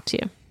love to talk to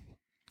you.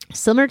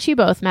 Similar to you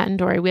both, Matt and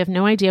Dory, we have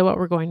no idea what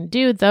we're going to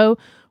do, though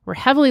we're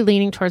heavily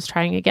leaning towards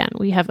trying again.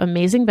 We have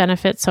amazing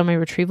benefits, so my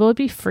retrieval would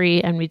be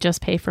free and we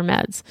just pay for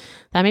meds.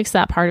 That makes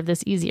that part of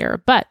this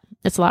easier, but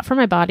it's a lot for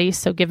my body,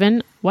 so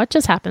given what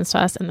just happens to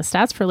us and the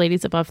stats for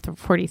ladies above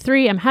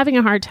 43, I'm having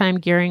a hard time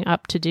gearing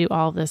up to do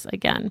all of this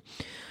again.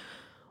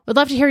 Would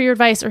love to hear your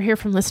advice or hear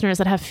from listeners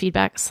that have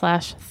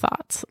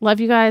feedback/thoughts. Love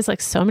you guys. Like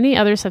so many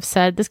others have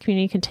said, this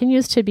community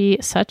continues to be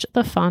such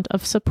the font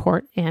of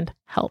support and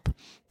help.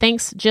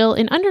 Thanks, Jill,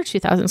 in under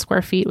 2,000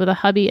 square feet with a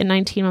hubby, a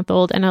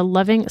 19-month-old, and a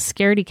loving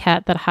scaredy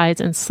cat that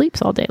hides and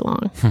sleeps all day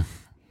long.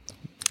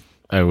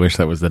 I wish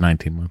that was the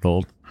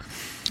 19-month-old.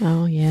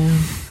 Oh, yeah.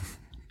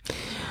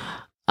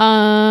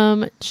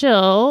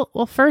 Jill,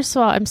 well, first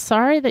of all, I'm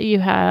sorry that you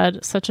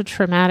had such a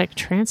traumatic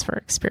transfer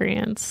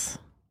experience.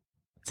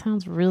 It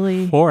sounds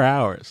really... 4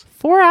 hours.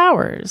 4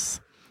 hours.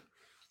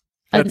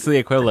 That's the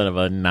equivalent of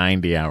a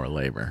 90-hour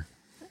labor.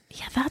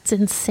 Yeah, that's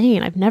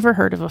insane. I've never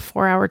heard of a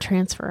 4-hour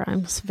transfer.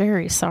 I'm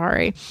very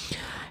sorry.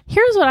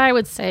 Here's what I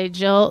would say,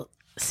 Jill.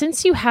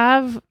 Since you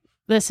have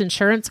this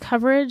insurance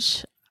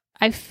coverage,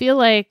 I feel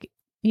like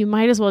you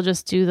might as well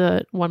just do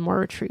the one more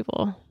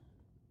retrieval.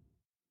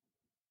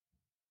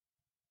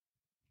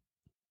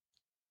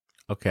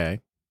 Okay.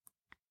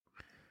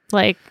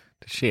 Like,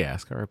 Did she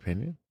ask our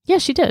opinion? yeah,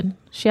 she did.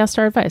 She asked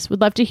our advice.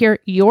 Would love to hear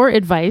your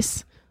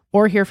advice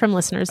or hear from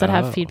listeners that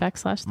have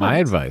feedback/thoughts. My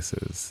advice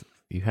is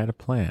you had a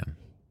plan.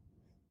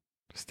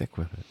 Stick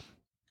with it.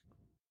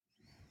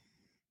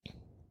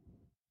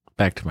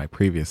 Back to my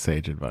previous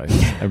sage advice.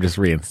 I'm just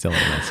reinstilling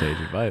that sage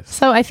advice.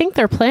 So I think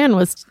their plan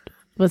was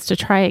to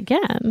try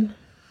again.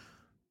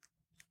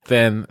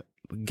 Then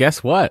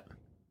guess what?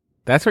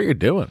 That's what you're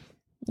doing.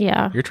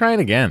 Yeah. You're trying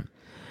again.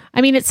 I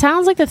mean, it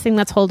sounds like the thing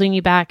that's holding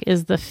you back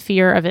is the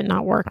fear of it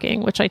not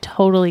working, which I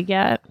totally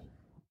get.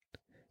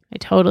 I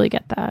totally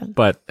get that.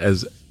 But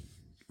as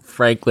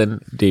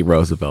Franklin D.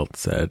 Roosevelt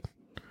said,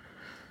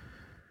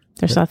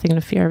 There's nothing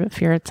to fear but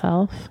fear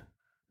itself.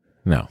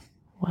 no.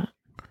 What?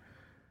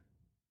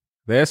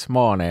 This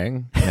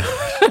morning.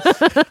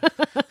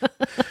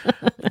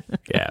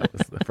 Yeah, it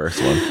was the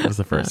first one. It was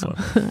the first one.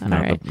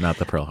 Not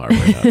the Pearl Harbor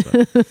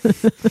announcement.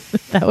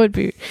 That would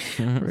be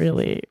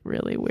really,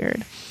 really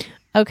weird.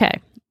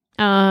 Okay.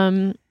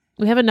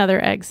 We have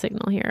another egg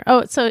signal here.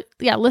 Oh, so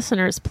yeah,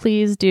 listeners,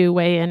 please do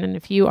weigh in. And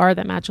if you are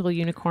that magical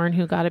unicorn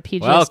who got a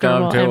PGS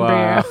Welcome to embryo,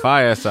 our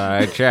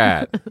fireside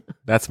chat.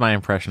 That's my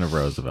impression of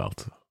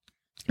Roosevelt.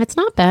 it's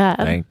not bad.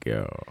 Thank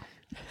you.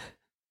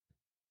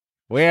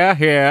 We're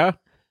here.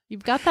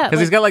 You've got that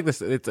Because he's got like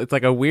this, it's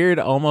like a weird,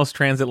 almost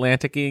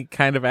transatlantic-y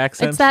kind of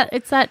accent.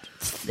 It's that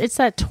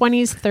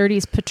 20s,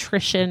 30s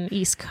patrician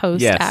East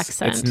Coast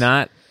accent. It's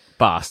not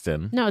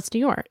Boston. No, it's New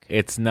York.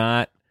 It's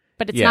not.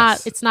 But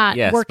it's not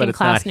yes, working but it's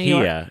class not New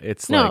York. here.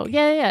 It's no, like,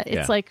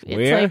 It's like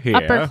We're here.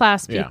 upper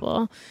class Yeah.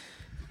 people.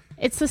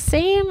 It's the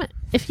same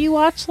if you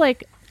watch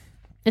like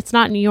It's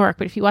not New York,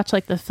 but if you watch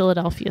like the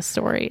Philadelphia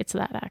Story, it's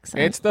that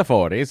accent. It's the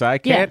 40s. I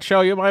can't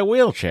show you my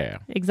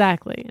wheelchair.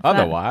 Exactly. It's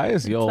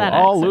Otherwise, you'll that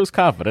all accent. lose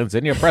confidence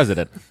in your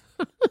president.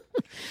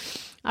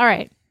 All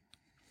right.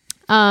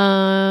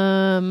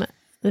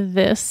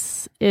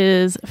 This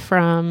is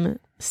from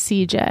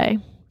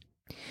CJ.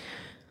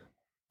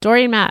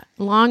 Dory and Matt,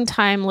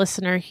 longtime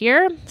listener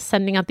here,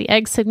 sending out the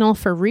egg signal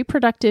for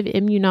reproductive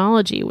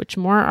immunology, which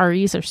more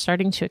REs are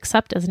starting to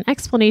accept as an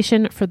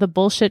explanation for the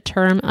bullshit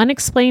term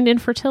unexplained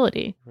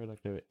infertility.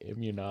 Reproductive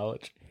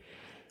immunology.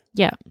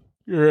 Yeah.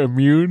 You're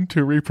immune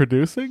to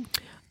reproducing?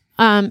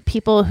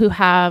 People who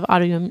have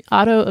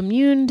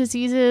autoimmune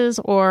diseases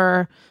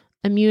or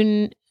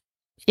immune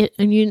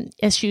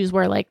issues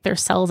where like their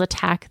cells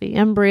attack the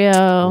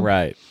embryo.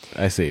 Right.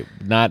 I see.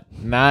 Not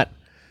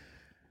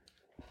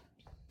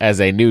as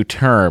a new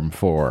term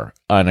for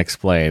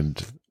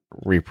unexplained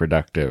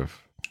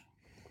reproductive.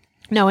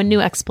 No, a new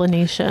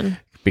explanation.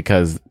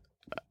 Because,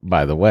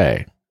 by the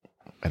way,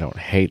 I don't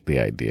hate the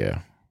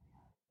idea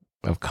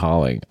of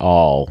calling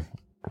all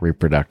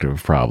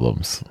reproductive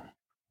problems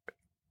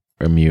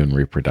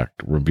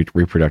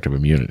reproductive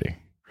immunity.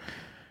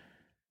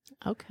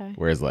 Okay.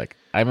 Whereas, like,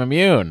 I'm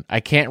immune.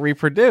 I can't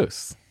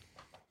reproduce.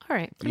 All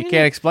right. You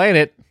can't explain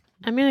it.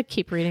 I'm going to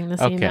keep reading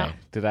this Okay. email.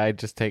 Did I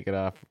just take it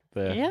off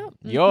the... Yeah.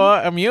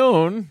 You're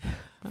immune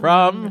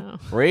from no.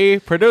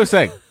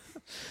 reproducing. All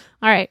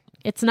right.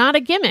 It's not a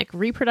gimmick.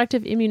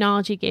 Reproductive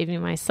immunology gave me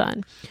my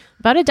son.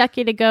 About a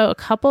decade ago, a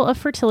couple of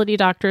fertility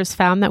doctors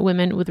found that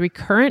women with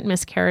recurrent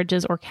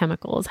miscarriages or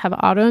chemicals have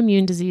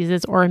autoimmune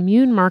diseases or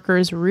immune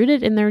markers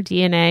rooted in their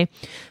DNA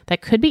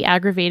that could be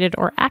aggravated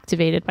or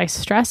activated by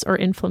stress or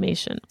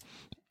inflammation.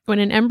 When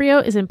an embryo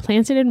is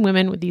implanted in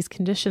women with these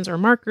conditions or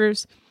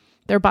markers,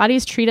 their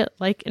bodies treat it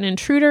like an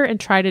intruder and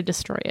try to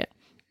destroy it.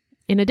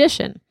 In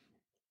addition,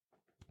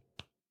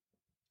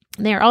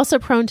 they are also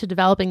prone to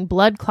developing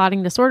blood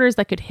clotting disorders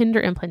that could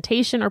hinder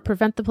implantation or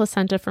prevent the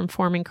placenta from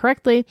forming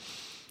correctly,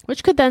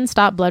 which could then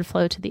stop blood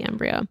flow to the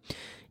embryo.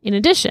 In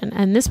addition,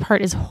 and this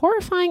part is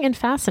horrifying and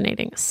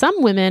fascinating,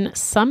 some women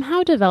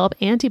somehow develop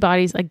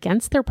antibodies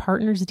against their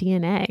partner's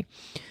DNA.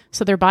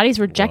 So their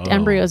bodies reject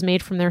embryos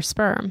made from their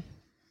sperm.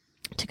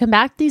 To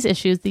combat these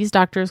issues, these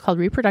doctors, called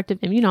reproductive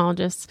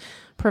immunologists,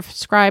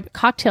 prescribe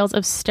cocktails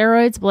of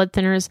steroids, blood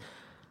thinners,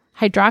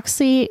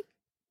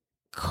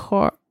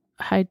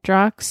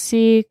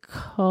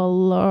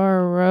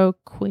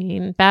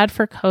 hydroxychloroquine, bad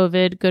for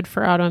COVID, good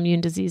for autoimmune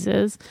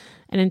diseases,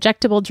 an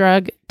injectable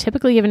drug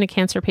typically given to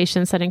cancer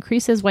patients that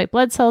increases white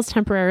blood cells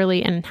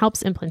temporarily and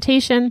helps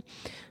implantation,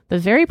 the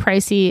very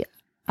pricey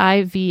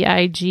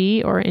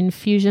IVIG, or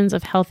infusions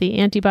of healthy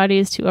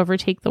antibodies to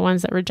overtake the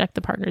ones that reject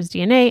the partner's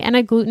DNA, and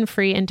a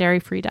gluten-free and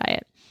dairy-free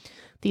diet.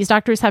 These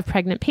doctors have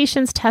pregnant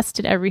patients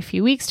tested every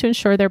few weeks to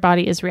ensure their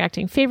body is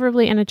reacting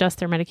favorably and adjust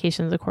their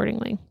medications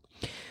accordingly.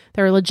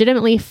 There are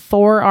legitimately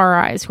 4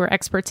 RIs who are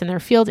experts in their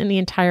field in the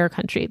entire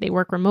country. They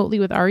work remotely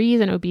with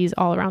REs and OBs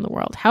all around the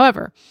world.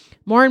 However,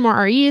 more and more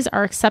REs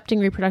are accepting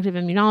reproductive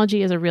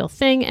immunology as a real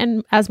thing,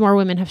 and as more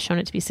women have shown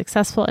it to be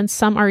successful, and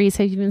some REs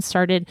have even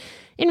started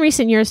in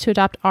recent years to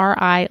adopt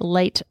RI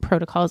light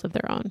protocols of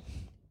their own.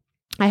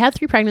 I had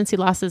 3 pregnancy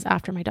losses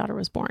after my daughter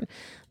was born.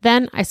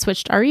 Then I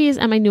switched REs,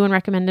 and my new one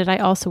recommended I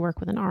also work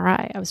with an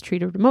RI. I was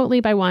treated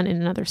remotely by one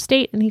in another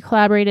state, and he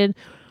collaborated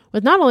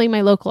with not only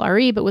my local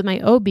RE, but with my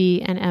OB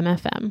and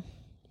MFM.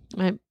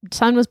 My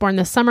son was born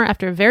this summer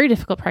after a very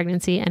difficult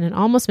pregnancy and an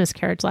almost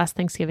miscarriage last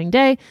Thanksgiving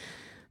Day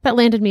that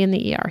landed me in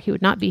the ER. He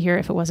would not be here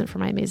if it wasn't for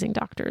my amazing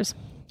doctors.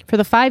 For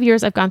the 5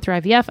 years I've gone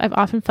through IVF, I've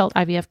often felt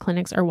IVF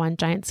clinics are one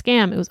giant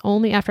scam. It was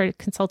only after I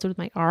consulted with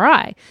my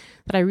RI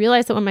that I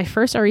realized that when my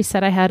first RE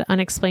said I had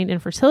unexplained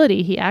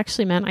infertility, he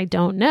actually meant I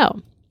don't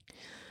know.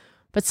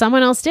 But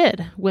someone else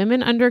did.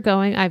 Women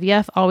undergoing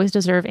IVF always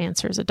deserve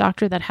answers. A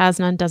doctor that has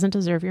none doesn't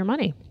deserve your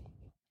money.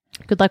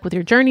 Good luck with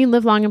your journey,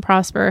 live long and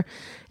prosper,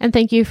 and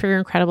thank you for your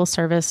incredible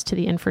service to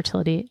the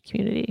infertility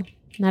community.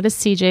 And that is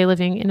CJ,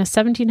 living in a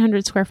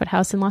 1,700 square foot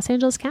house in Los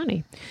Angeles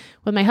County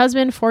with my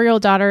husband,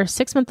 4-year-old daughter,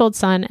 6-month-old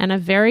son, and a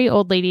very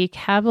old lady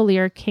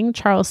Cavalier King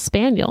Charles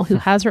Spaniel who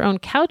has her own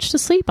couch to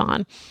sleep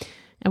on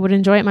and would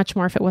enjoy it much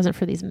more if it wasn't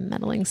for these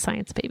meddling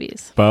science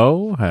babies.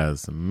 Bo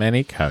has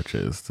many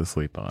couches to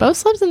sleep on. Bo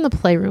slept in the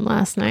playroom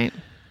last night.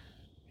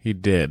 He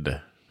did.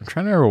 I'm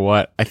trying to remember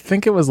what. I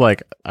think it was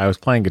like I was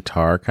playing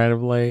guitar kind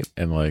of late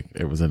and like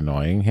it was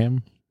annoying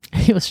him.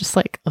 He was just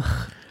like,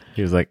 ugh.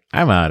 He was like,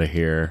 I'm out of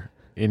here.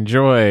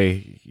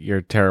 Enjoy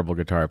your terrible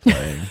guitar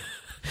playing.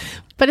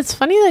 But it's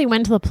funny that he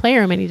went to the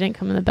playroom and he didn't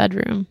come in the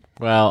bedroom.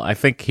 Well, I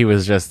think he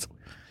was just,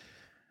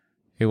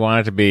 he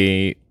wanted to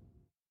be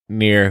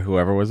near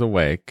whoever was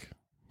awake.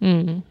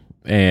 Mm.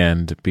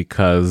 And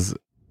because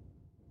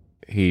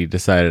he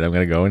decided I'm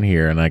going to go in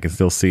here and I can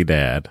still see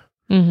Dad.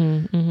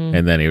 Mm-hmm, mm-hmm.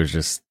 And then he was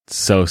just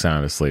so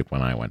sound asleep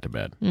when I went to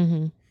bed.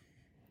 Mm-hmm.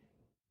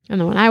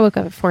 And then when I woke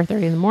up at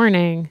 4:30 in the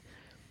morning,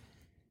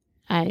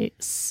 I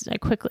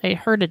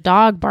heard a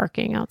dog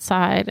barking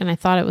outside and I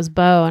thought it was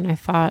Bo. And I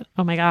thought,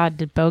 oh my God,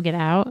 did Bo get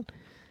out?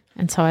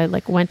 And so I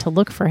like went to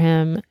look for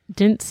him,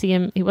 didn't see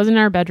him. He wasn't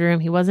in our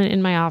bedroom. He wasn't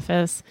in my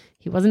office.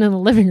 He wasn't in the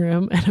living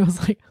room. And I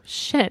was like,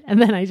 shit.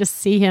 And then I just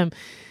see him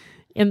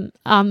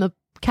on the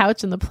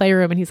couch in the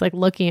playroom, and he's like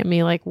looking at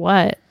me like,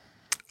 what?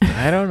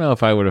 I don't know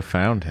if I would have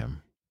found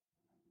him.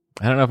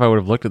 I don't know if I would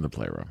have looked in the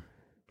playroom.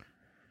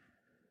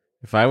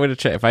 If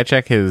I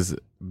check his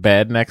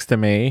bed next to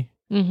me,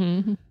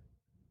 Mm-hmm.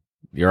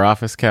 your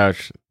office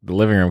couch, the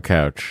living room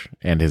couch,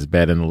 and his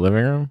bed in the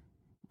living room,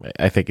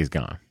 I think he's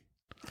gone.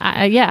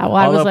 Yeah. Well,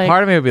 I Although was like,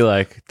 part of me would be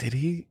like, did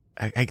he?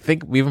 I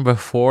think even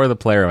before the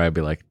playroom, I'd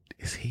be like,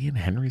 is he in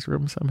Henry's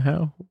room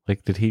somehow?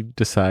 Like, did he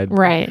decide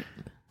right.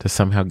 to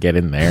somehow get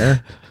in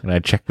there? And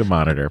I'd check the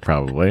monitor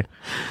probably.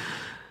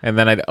 And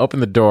then I'd open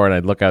the door and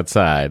I'd look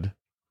outside.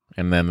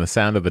 And then the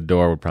sound of the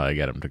door would probably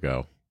get him to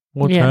go,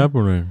 what's Yeah.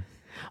 happening?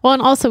 Well,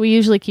 and also we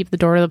usually keep the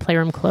door to the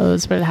playroom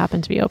closed, but it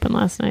happened to be open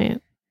last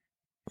night.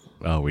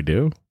 Oh, we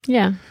do?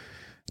 Yeah.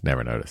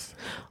 Never noticed.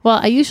 Well,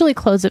 I usually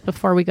close it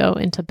before we go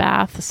into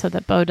bath so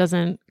that Bo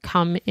doesn't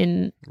come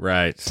in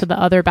Right. to the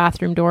other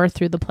bathroom door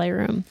through the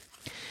playroom.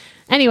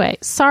 Anyway,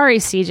 sorry,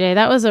 CJ.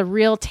 That was a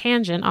real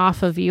tangent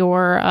off of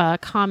your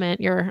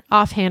comment, your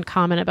offhand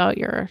comment about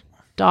your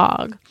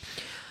dog.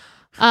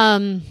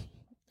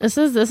 This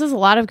is a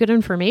lot of good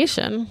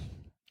information.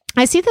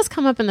 I see this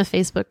come up in the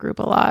Facebook group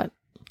a lot.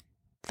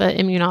 The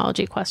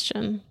immunology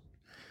question.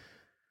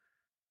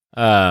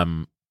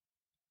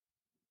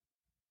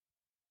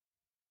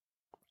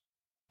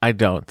 I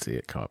don't see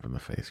it come up in the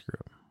face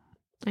group.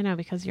 I know,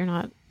 because you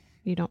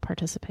don't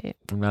participate.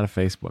 I'm not a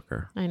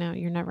Facebooker. I know,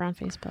 you're never on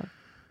Facebook,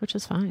 which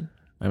is fine.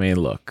 I mean,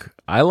 look,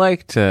 I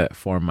like to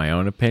form my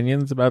own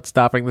opinions about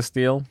stopping the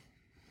steal.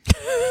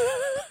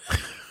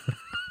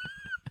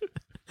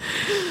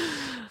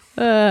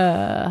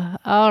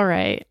 All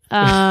right.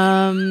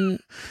 Ay,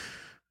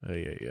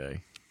 ay,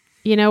 ay.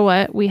 You know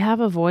what? We have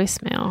a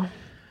voicemail.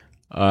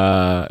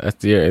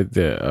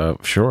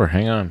 Sure.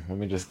 Hang on. Let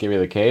me just give you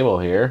the cable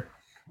here.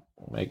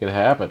 Make it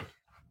happen.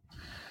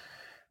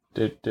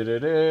 Here's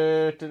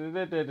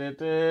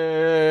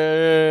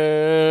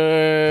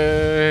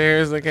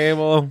the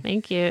cable.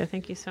 Thank you.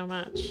 Thank you so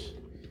much.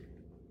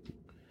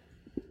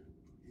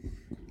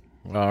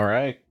 All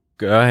right.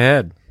 Go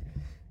ahead.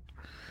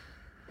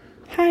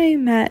 Hi,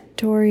 Matt,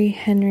 Dory,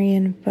 Henry,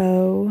 and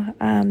Bo.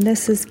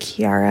 This is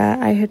Kiara.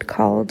 I had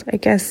called, I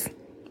guess,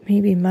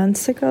 maybe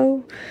months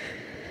ago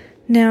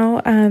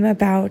now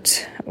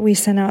we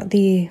sent out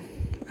the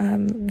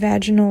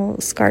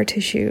vaginal scar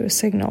tissue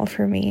signal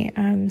for me.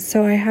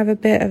 So I have a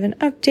bit of an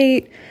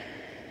update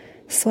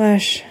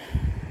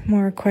 /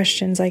 more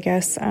questions, I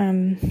guess.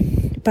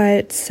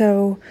 But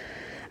so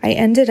I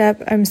ended up,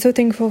 I'm so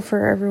thankful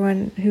for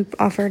everyone who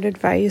offered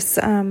advice.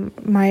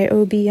 My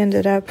OB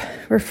ended up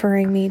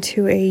referring me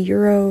to a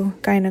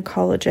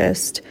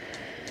urogynecologist,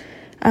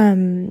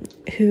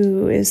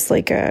 who is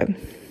like a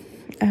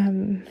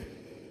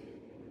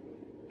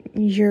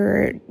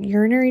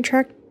urinary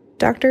tract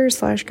doctor /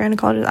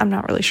 gynecologist. I'm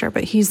not really sure,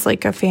 but he's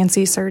like a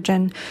fancy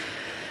surgeon.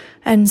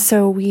 And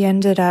so we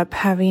ended up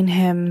having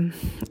him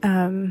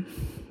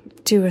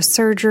do a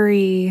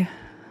surgery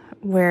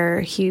where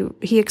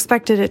he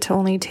expected it to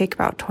only take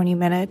about 20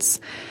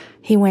 minutes.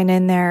 He went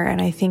in there, and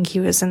I think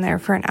he was in there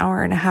for an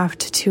hour and a half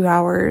to 2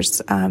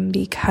 hours,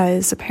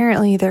 because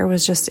apparently there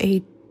was just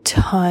a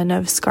ton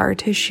of scar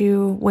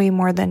tissue, way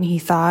more than he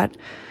thought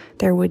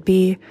there would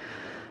be.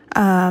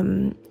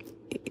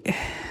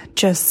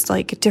 Just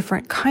like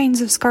different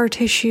kinds of scar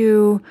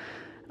tissue.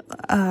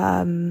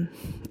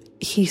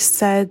 He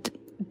said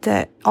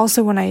that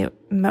also when I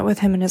met with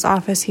him in his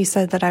office, he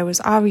said that I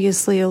was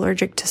obviously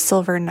allergic to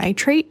silver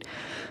nitrate,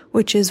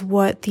 which is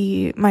what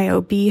my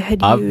OB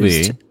had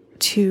used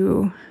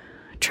to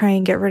try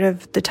and get rid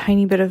of the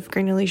tiny bit of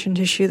granulation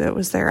tissue that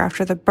was there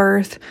after the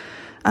birth.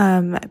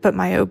 But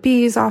my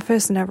OB's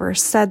office never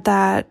said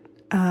that.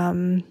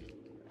 And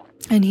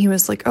he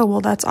was like, oh,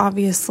 well, that's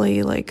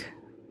obviously like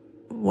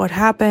what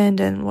happened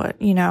and what,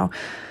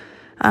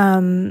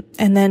 and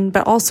then,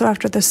 but also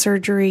after the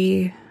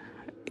surgery,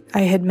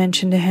 I had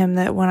mentioned to him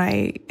that when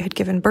I had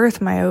given birth,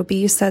 my OB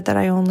said that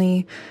I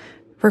only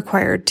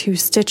required 2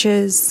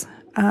 stitches.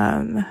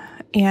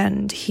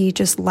 And he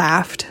just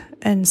laughed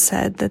and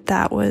said that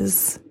that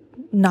was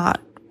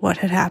not what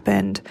had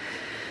happened.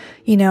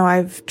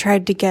 I've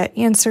tried to get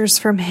answers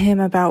from him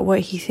about what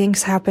he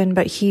thinks happened,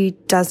 but he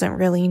doesn't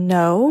really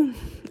know.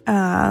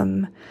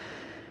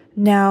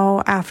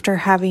 Now, after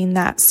having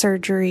that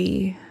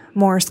surgery,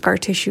 more scar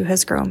tissue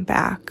has grown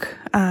back.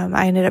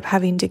 I ended up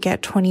having to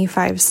get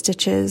 25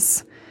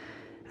 stitches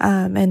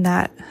in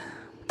that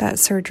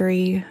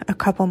surgery a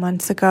couple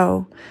months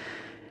ago.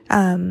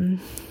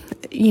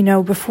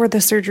 Before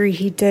the surgery,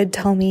 he did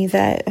tell me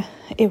that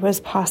it was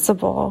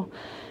possible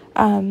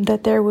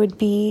that there would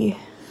be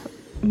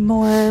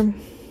more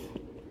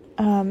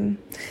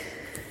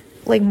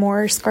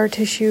more scar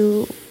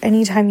tissue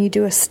anytime you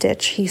do a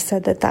stitch. He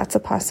said that that's a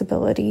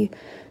possibility.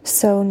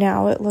 So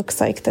now it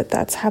looks like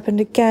that's happened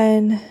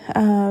again.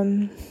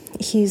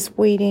 He's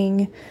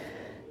waiting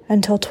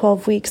until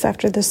 12 weeks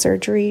after the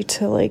surgery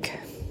to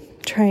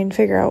try and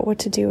figure out what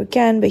to do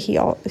again. But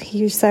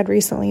he said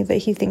recently that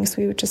he thinks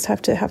we would just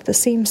have to have the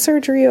same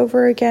surgery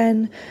over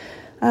again.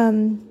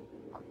 And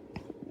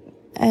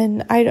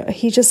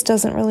he just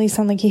doesn't really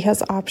sound like he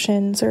has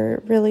options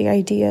or really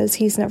ideas.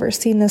 He's never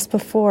seen this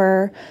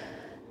before.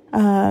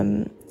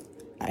 I'm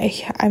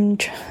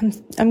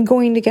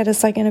going to get a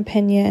second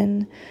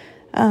opinion.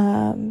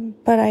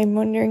 But I'm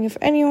wondering if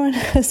anyone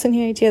has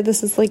any idea.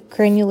 This is like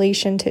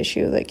granulation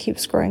tissue that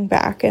keeps growing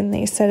back. And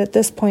they said at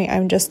this point,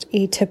 I'm just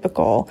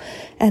atypical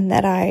and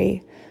that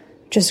I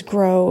just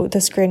grow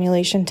this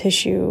granulation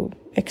tissue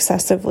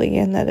excessively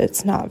and that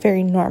it's not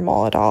very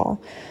normal at all.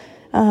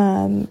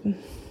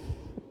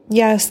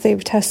 Yes,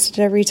 they've tested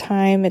every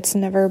time. It's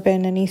never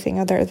been anything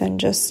other than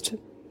just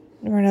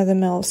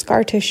run-of-the-mill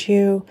scar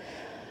tissue.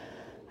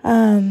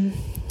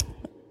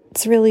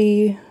 It's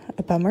really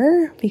a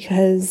bummer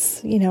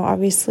because,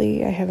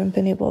 obviously I haven't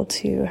been able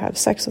to have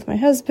sex with my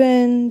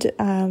husband.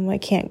 I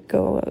can't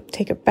go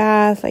take a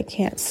bath. I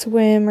can't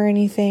swim or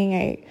anything.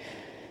 I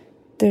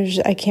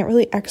can't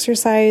really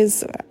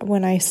exercise.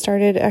 When I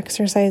started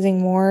exercising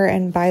more,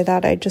 and by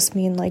that I just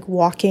mean like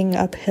walking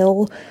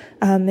uphill,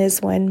 is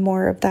when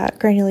more of that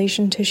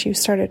granulation tissue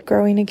started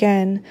growing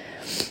again.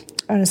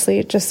 Honestly,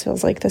 it just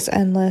feels like this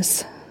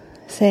endless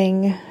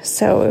thing.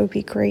 So it would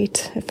be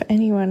great if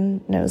anyone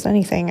knows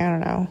anything. I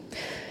don't know.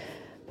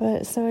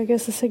 But so I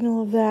guess a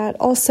signal of that.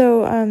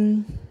 Also,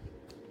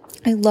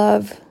 I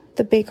love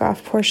the Bake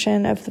Off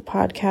portion of the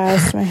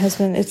podcast. My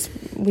husband,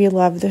 we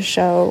love the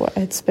show.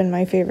 It's been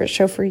my favorite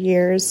show for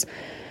years.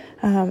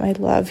 I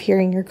love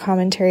hearing your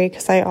commentary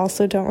because I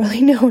also don't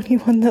really know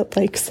anyone that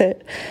likes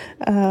it.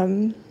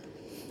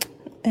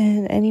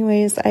 And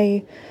anyways,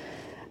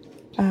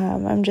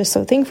 I'm just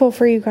so thankful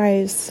for you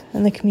guys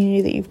and the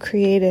community that you've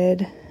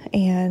created.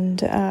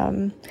 And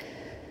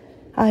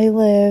I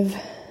live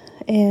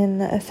in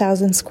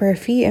 1,000 square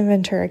feet in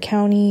Ventura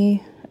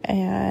County,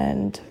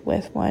 and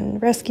with one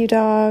rescue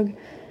dog,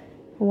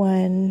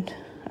 one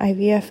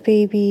IVF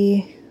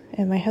baby,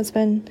 and my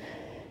husband.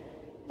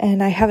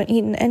 And I haven't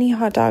eaten any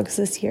hot dogs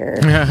this year.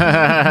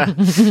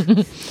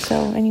 So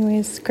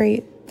anyways,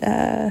 great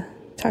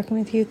talking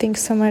with you.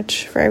 Thanks so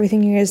much for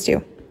everything you guys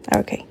do.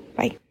 Okay,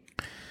 bye.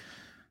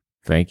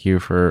 Thank you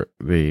for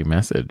the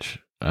message.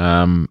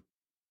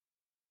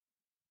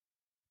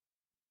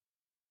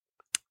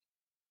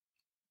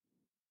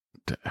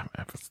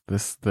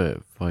 This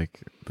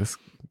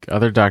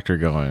other doctor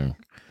going,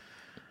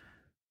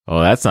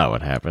 oh, that's not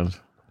what happened.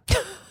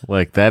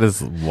 Like, that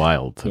is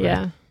wild to me.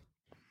 Yeah.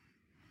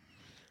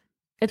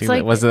 It's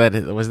like, was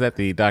that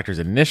the doctor's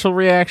initial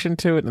reaction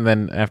to it, and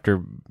then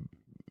after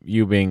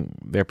you being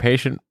their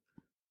patient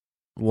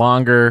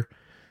longer,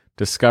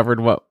 discovered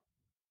what,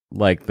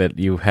 like, that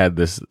you had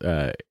this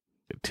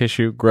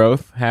tissue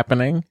growth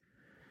happening?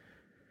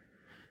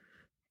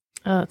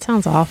 oh, it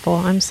sounds awful.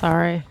 I'm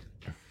sorry.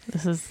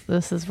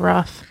 This is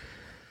rough.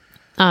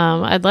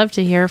 I'd love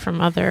to hear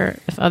from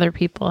if other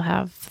people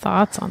have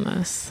thoughts on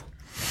this.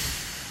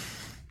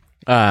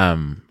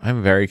 I'm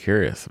very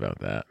curious about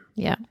that.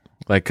 Yeah.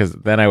 Like, because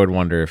then I would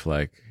wonder if,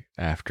 like,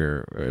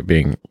 after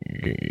being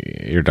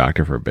your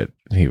doctor for a bit,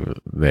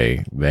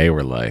 they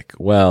were like,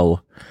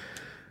 well,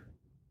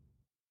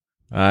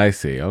 I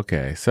see.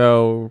 Okay,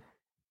 so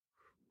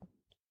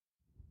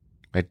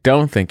I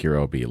don't think your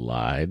OB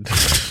lied.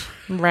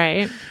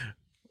 Right.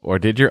 Or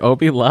did your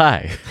OB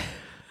lie?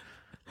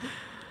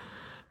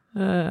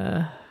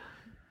 I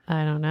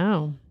don't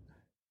know.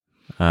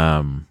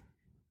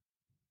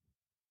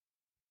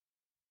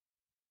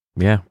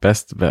 Yeah,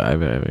 best. But I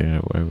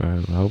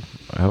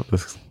hope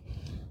this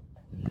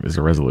is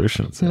a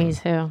resolution soon. Me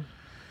too.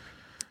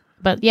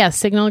 But yeah,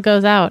 signal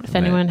goes out if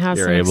anyone has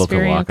you're some able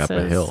to walk experiences up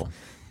a hill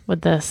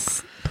with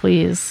this.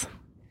 Please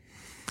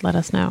let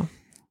us know.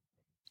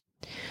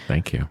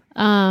 Thank you.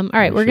 All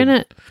right, we're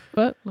gonna.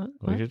 What?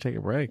 We should take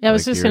a break. Yeah, I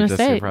was just gonna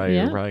say.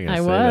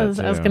 I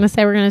was gonna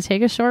say we're gonna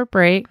take a short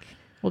break.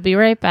 We'll be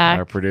right back.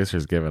 Our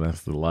producer's giving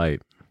us the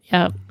light.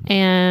 Yep.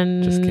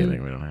 And just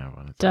kidding, we don't have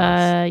one.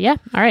 Yeah.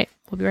 All right,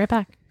 we'll be right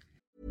back.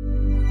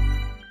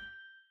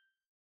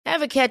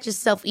 Ever catch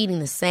yourself eating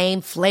the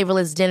same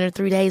flavorless dinner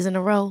 3 days in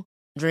a row?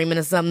 Dreaming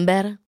of something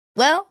better?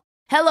 Well,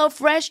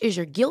 HelloFresh is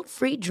your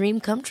guilt-free dream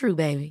come true,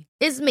 baby.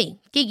 It's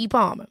me, Keke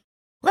Palmer.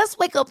 Let's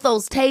wake up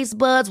those taste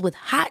buds with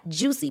hot,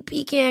 juicy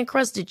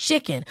pecan-crusted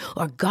chicken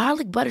or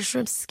garlic butter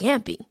shrimp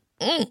scampi.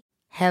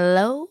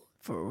 Hello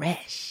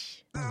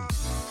Fresh.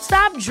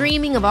 Stop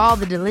dreaming of all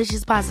the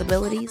delicious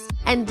possibilities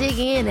and dig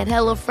in at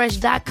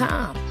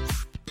HelloFresh.com.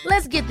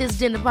 Let's get this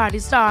dinner party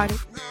started.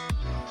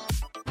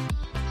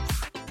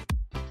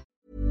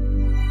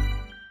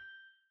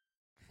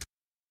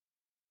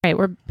 All right,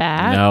 we're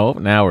back. No,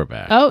 now we're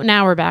back. Oh,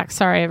 now we're back.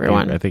 Sorry,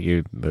 everyone. I think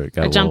you got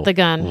I jumped the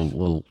gun.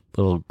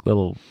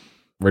 Little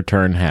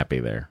return happy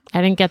there.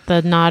 I didn't get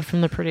the nod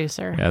from the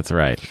producer. That's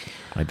right.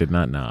 I did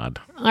not nod.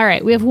 All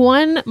right, we have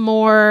one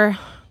more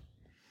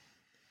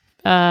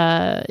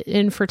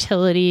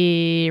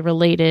infertility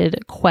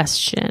related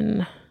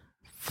question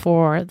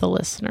for the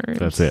listeners.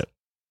 That's it.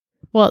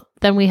 Well,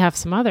 then we have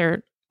some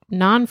other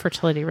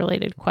non-fertility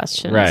related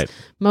questions. Right.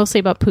 Mostly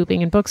about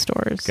pooping in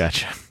bookstores.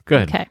 Gotcha.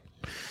 Good. Okay.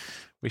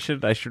 We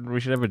should have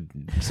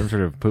some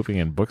sort of pooping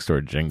in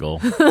bookstore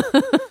jingle.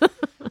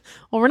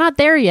 Well, we're not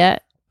there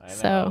yet. I know.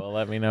 So Well,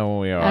 let me know when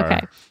we are.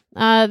 Okay.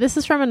 This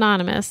is from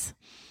Anonymous.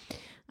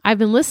 I've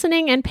been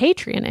listening and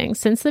Patreoning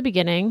since the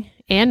beginning,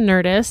 and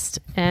Nerdist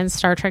and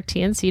Star Trek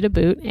TNC to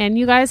boot, and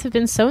you guys have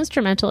been so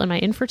instrumental in my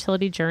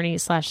infertility journey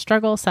 /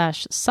 struggle /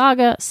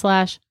 saga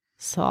 /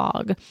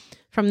 slog.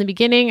 From the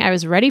beginning, I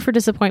was ready for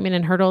disappointment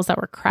and hurdles that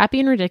were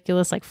crappy and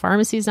ridiculous, like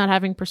pharmacies not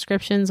having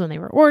prescriptions when they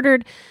were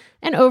ordered,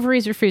 and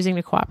ovaries refusing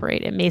to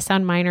cooperate. It may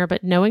sound minor,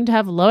 but knowing to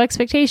have low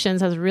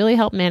expectations has really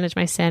helped manage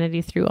my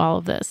sanity through all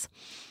of this.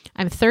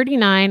 I'm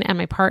 39 and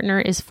my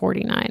partner is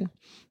 49.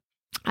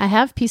 I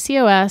have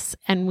PCOS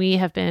and we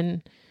have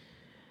been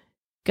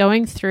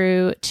going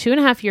through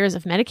 2.5 years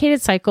of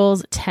medicated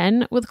cycles,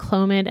 10 with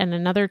Clomid and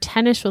another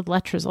 10-ish with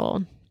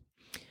Letrozole.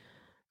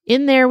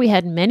 In there, we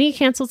had many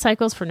canceled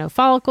cycles for no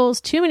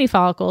follicles, too many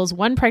follicles,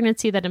 one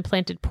pregnancy that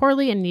implanted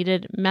poorly and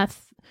needed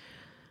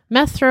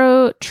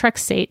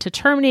methotrexate to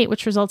terminate,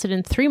 which resulted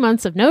in 3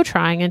 months of no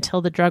trying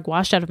until the drug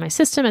washed out of my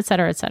system,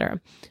 etc.,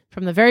 etc.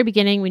 From the very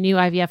beginning, we knew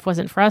IVF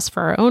wasn't for us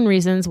for our own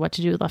reasons. What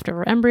to do with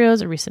leftover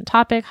embryos, a recent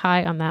topic,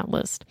 high on that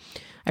list.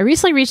 I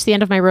recently reached the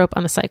end of my rope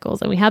on the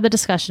cycles, and we had the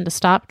discussion to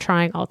stop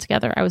trying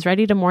altogether. I was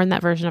ready to mourn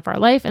that version of our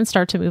life and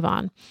start to move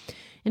on.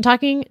 In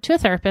talking to a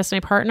therapist, my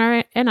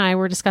partner and I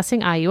were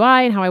discussing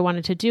IUI and how I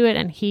wanted to do it,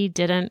 and he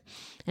didn't.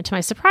 And to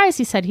my surprise,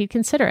 he said he'd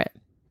consider it.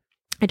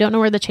 I don't know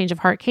where the change of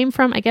heart came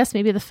from. I guess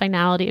maybe the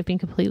finality of being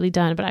completely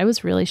done, but I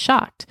was really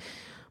shocked.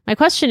 My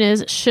question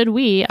is, should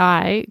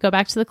I go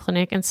back to the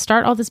clinic and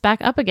start all this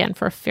back up again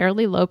for a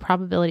fairly low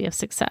probability of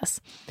success?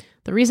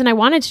 The reason I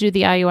wanted to do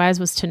the IUIs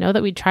was to know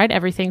that we'd tried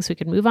everything so we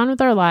could move on with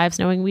our lives,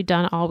 knowing we'd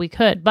done all we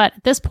could. But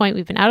at this point,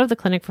 we've been out of the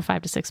clinic for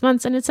 5 to 6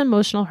 months, and it's an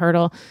emotional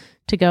hurdle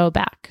to go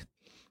back.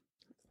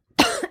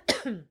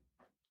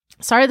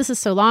 Sorry this is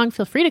so long.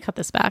 Feel free to cut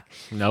this back.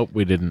 Nope,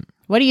 we didn't.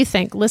 What do you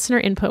think? Listener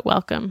input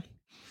welcome.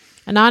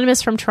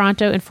 Anonymous from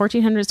Toronto in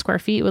 1,400 square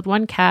feet with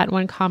 1 cat,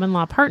 1 common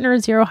law partner,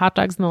 0 hot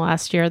dogs in the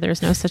last year.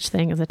 There's no such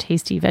thing as a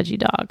tasty veggie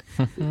dog.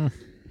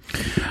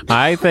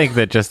 I think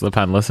that just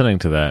upon listening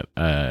to that,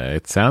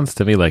 it sounds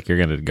to me like you're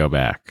going to go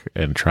back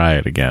and try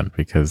it again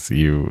because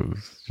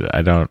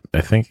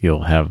I think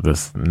you'll have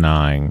this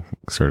gnawing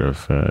sort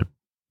of,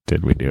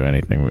 did we do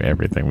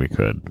everything we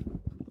could?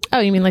 Oh,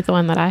 you mean like the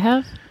one that I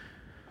have?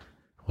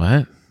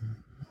 What?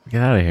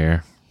 Get out of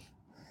here.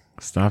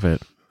 Stop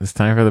it. It's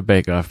time for the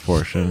bake-off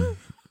portion.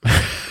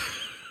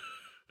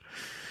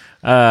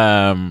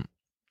 Yeah,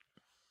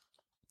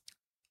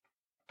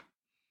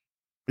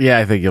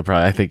 I think you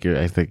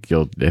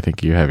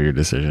have your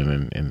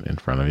decision in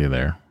front of you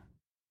there.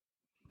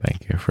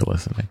 Thank you for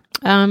listening.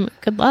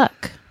 Good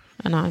luck,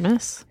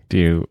 Anonymous. What do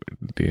you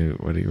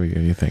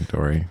think,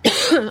 Dory?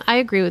 I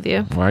agree with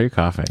you. Why are you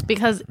coughing?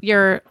 Because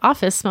your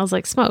office smells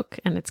like smoke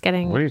and it's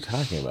getting... What are you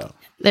talking about?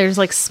 There's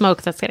like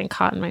smoke that's getting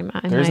caught in my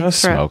mouth. There's no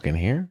smoke in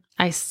here.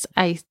 I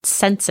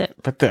sense it.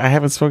 But I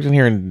haven't smoked in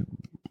here in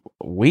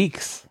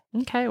weeks.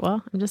 Okay,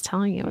 well, I'm just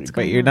telling you what's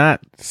going on. But you're not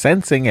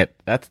sensing it.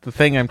 That's the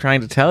thing I'm trying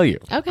to tell you.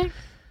 Okay.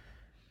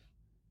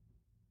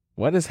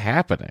 What is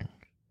happening?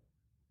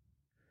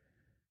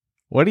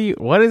 What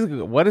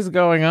is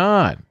going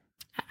on?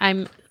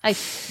 I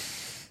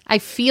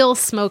feel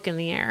smoke in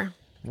the air.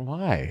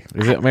 Why?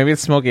 Maybe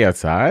it's smoky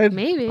outside?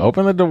 Maybe.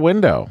 Open the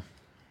window.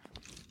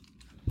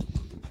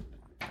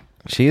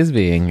 She is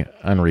being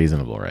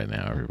unreasonable right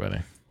now, everybody.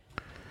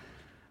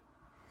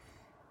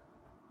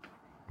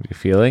 What are you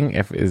feeling?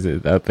 Is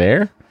it out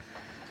there?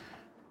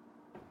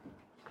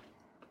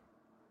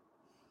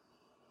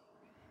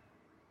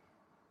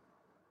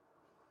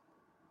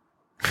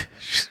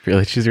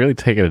 She's really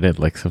taking it in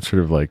like some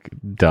sort of like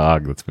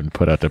dog that's been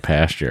put out to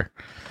pasture.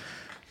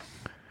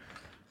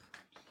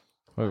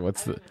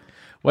 What's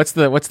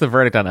the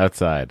verdict on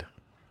outside?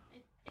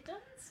 It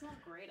doesn't smell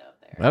great out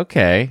there.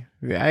 Okay.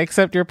 I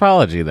accept your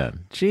apology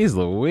then. Jeez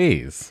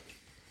Louise.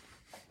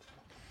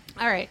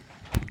 All right.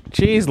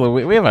 Jeez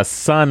Louise. We have a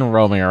sun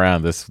roaming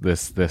around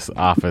this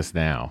office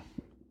now.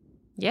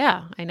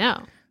 Yeah, I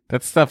know.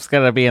 That stuff's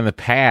got to be in the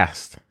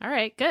past. All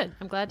right, good.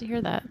 I'm glad to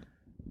hear that.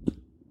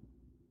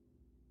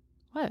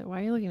 What? Why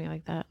are you looking at me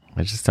like that?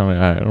 I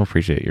don't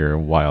appreciate your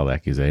wild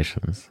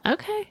accusations.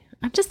 Okay.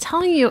 I'm just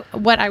telling you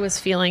what I was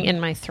feeling in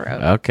my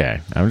throat.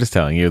 Okay. I'm just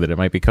telling you that it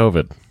might be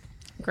COVID.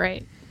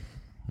 Great.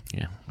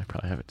 Yeah, I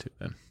probably have it too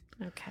then.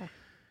 Okay.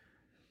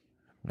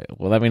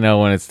 Well, let me know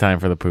when it's time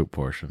for the poop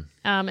portion.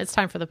 It's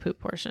time for the poop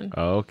portion.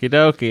 Okie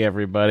dokie,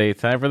 everybody.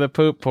 It's time for the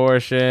poop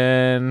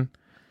portion.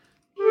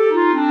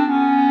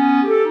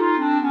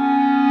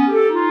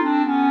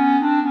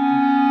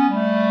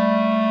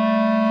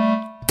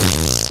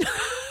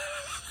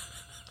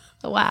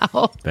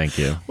 Wow. Thank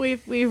you.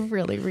 We've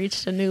really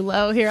reached a new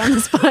low here on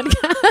this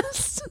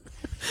podcast.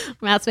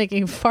 Matt's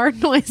making fart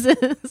noises.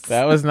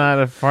 That was not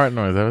a fart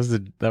noise.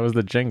 That was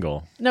the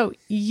jingle. No,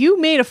 you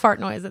made a fart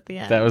noise at the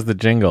end. That was the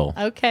jingle.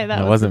 Okay,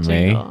 that wasn't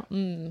the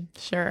jingle.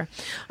 Sure.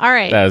 All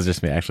right. That was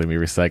just me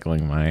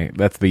recycling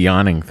that's the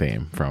yawning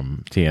theme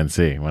from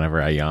TNC.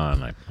 Whenever I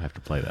yawn, I have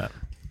to play that.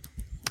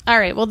 All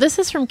right. Well, this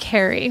is from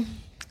Carrie.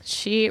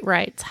 She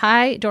writes,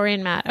 "Hi, Dory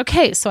and Matt.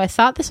 Okay, so I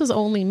thought this was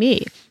only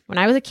me. When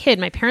I was a kid,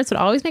 my parents would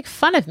always make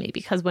fun of me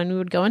because when we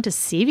would go into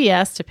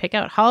CVS to pick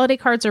out holiday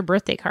cards or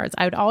birthday cards,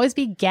 I would always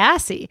be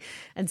gassy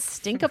and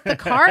stink up the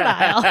card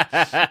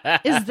aisle.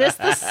 Is this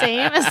the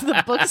same as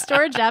the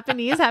bookstore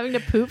Japanese having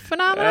to poop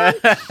phenomenon?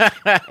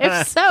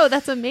 If so,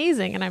 that's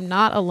amazing, and I'm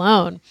not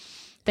alone.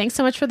 Thanks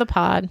so much for the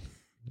pod."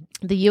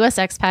 The U.S.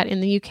 expat in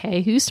the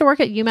U.K. who used to work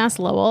at UMass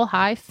Lowell.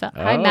 Hi, Matt,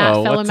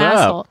 fellow what's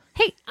masshole. up?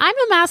 Hey, I'm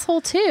a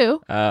masshole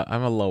too.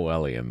 I'm a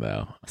Lowellian,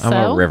 though. I'm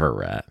So? a river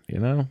rat, you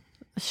know?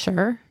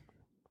 Sure.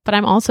 But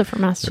I'm also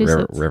from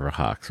Massachusetts. River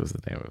Hawks was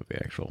the name of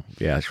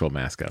the actual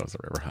mascot was the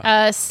River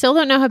Hawk. Still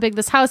don't know how big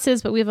this house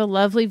is, but we have a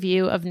lovely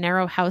view of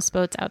narrow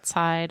houseboats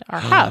outside our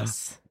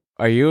house.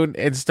 Are you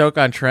in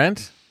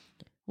Stoke-on-Trent?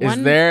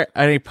 Is there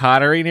any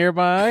pottery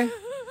nearby?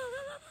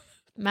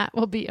 Matt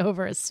will be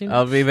over as soon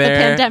I'll as be there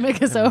the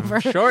pandemic is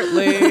over.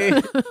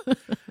 shortly.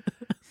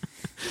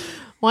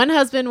 One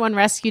husband, one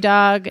rescue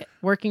dog,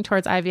 working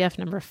towards IVF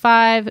number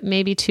 5,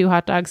 maybe 2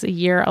 hot dogs a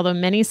year, although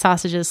many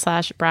sausages /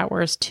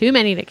 bratwurst, too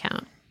many to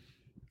count.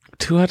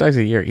 2 hot dogs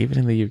a year, even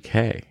in the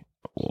UK.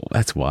 Well,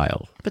 that's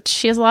wild. But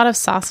she has a lot of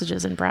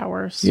sausages and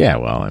bratwurst. Yeah,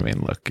 well, I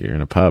mean, look, you're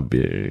in a pub.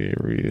 You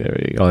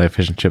only have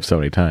fish and chips so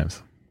many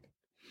times.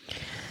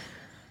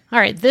 All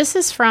right, this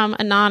is from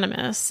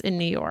Anonymous in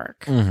New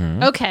York.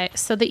 Mm-hmm. Okay,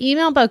 so the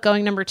email about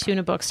going number 2 in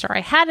a bookstore,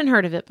 I hadn't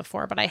heard of it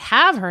before, but I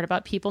have heard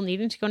about people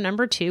needing to go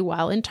number 2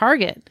 while in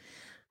Target.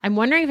 I'm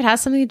wondering if it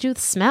has something to do with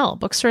smell.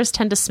 Bookstores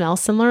tend to smell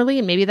similarly,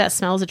 and maybe that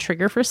smell is a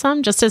trigger for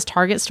some, just as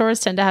Target stores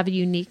tend to have a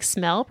unique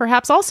smell,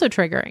 perhaps also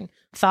triggering.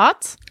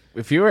 Thoughts?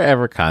 If you were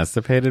ever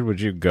constipated,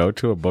 would you go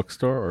to a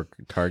bookstore or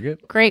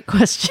Target? Great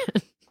question.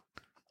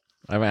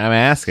 I'm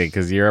asking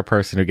because you're a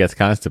person who gets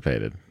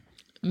constipated.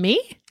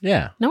 Me?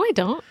 Yeah. No, I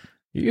don't.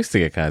 You used to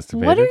get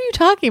constipated. What are you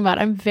talking about?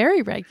 I'm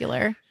very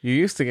regular. You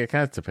used to get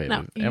constipated.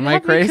 No, you Am I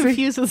have me crazy?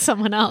 confused with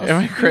someone else.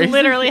 Am I crazy? You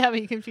literally have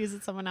me confused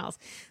with someone else.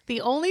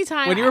 The only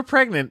time When you were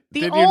pregnant,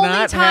 the did you only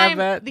not time- have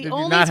that? the Did you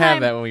only not have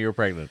time- that when you were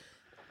pregnant?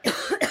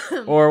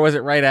 Or was it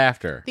right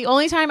after? The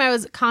only time I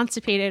was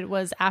constipated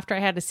was after I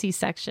had a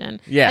C-section.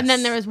 Yes. And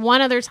then there was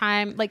one other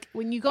time, like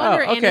when you go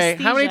under okay.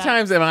 anesthesia. How many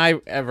times am I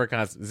ever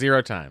constipated?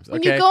 0 times. Okay?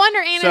 When you go under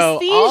So all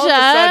of a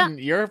anesthesia- sudden,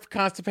 you're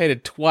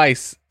constipated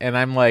twice, and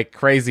I'm like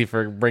crazy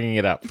for bringing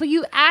it up. But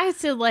you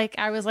acted like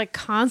I was like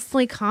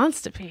constantly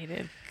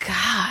constipated.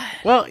 God.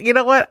 Well, you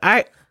know what?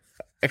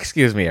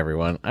 Excuse me,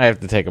 everyone. I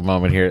have to take a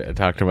moment here to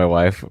talk to my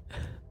wife.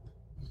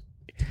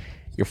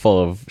 You're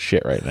full of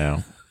shit right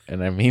now.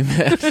 And I mean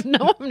that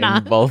No, I'm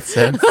not. in both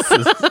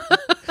senses.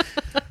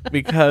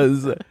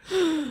 Because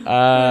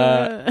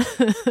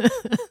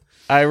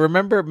I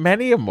remember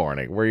many a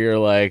morning where you're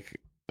like,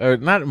 or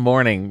not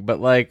morning, but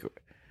like,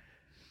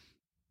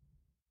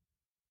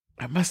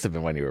 it must have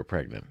been when you were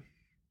pregnant.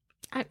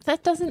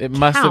 That doesn't It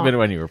must have count. been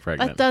when you were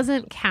pregnant. That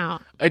doesn't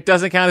count. It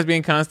doesn't count as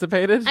being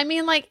constipated? I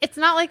mean, like, it's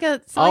not like a,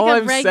 All like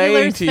a I'm regular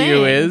saying thing. to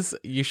you is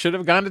you should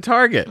have gone to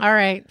Target. All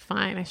right,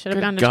 fine. I should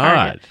have Good gone to God.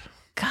 Target.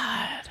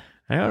 God.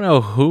 I don't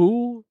know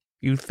who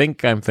you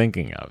think I'm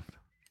thinking of,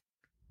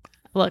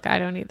 Look, I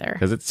don't either.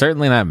 because it's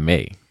certainly not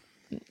me.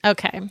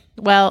 Okay.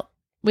 Well,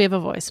 we have a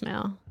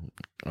voicemail.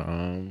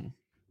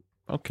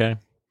 Okay.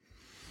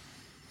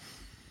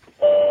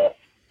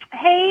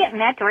 Hey,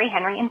 Matt, Dory,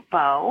 Henry, and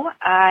Bo.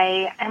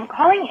 I am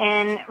calling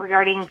in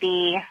regarding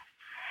the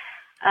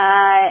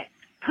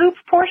poop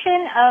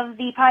portion of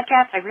the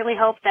podcast. I really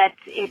hope that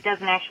it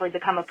doesn't actually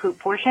become a poop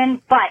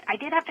portion, but I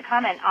did have to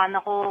comment on the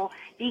whole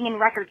being in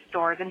record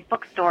stores and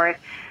bookstores.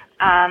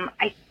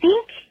 I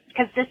think,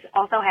 because this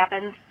also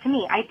happens to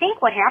me, I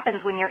think what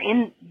happens when you're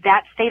in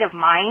that state of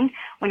mind,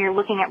 when you're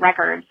looking at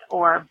records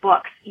or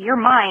books, your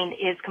mind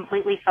is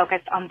completely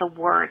focused on the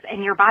words,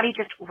 and your body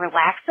just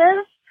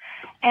relaxes.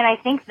 And I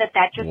think that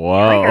just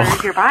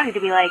triggers your body to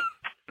be like,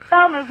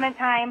 bowel movement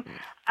time.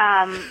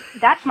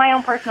 That's my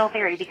own personal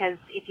theory, because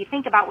if you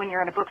think about when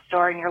you're in a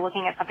bookstore and you're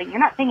looking at something, you're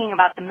not thinking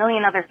about the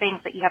million other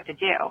things that you have to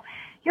do.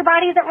 Your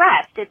body's at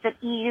rest. It's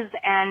at ease,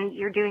 and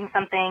you're doing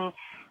something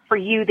for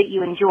you that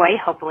you enjoy,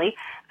 hopefully.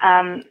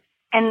 And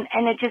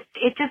it just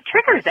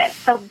triggers it.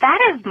 So that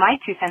is my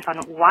 2 cents on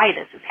why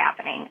this is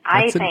happening.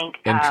 That's I think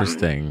an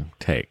interesting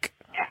take.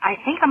 I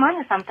think I'm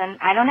onto something.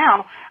 I don't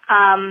know.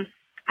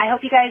 I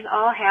hope you guys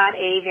all had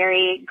a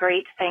very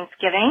great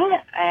Thanksgiving,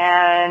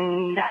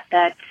 and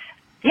that,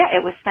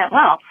 it was spent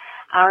well.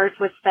 Ours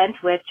was spent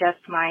with just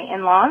my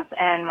in-laws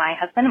and my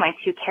husband and my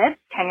 2 kids,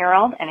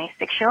 10-year-old and a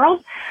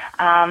 6-year-old.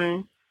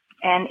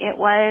 And it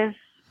was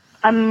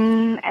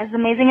as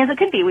amazing as it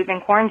could be. We've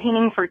been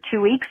quarantining for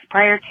 2 weeks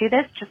prior to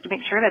this just to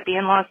make sure that the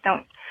in-laws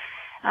don't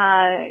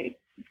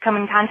come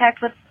in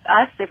contact with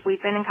us if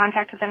we've been in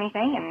contact with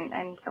anything,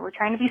 and so we're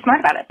trying to be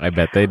smart about it. I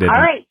bet they didn't.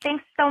 All right,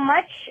 thanks so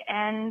much,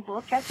 and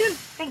we'll chat soon.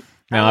 Thanks.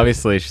 Now,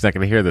 obviously, she's not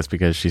going to hear this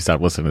because she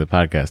stopped listening to the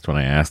podcast when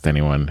I asked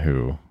anyone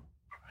who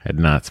had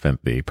not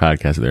spent the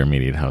podcast of their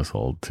immediate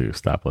household to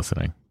stop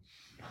listening.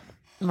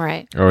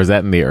 Right. Or was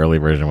that in the early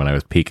version when I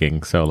was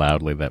peaking so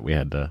loudly that we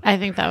had to I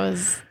think that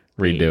was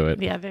redo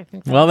it? Yeah, I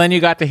think so. Well, then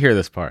you got to hear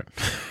this part.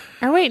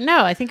 Or wait,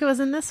 no, I think it was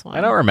in this one.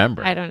 I don't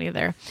remember. I don't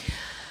either.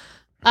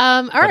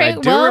 All but right.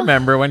 I do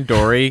remember when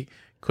Dory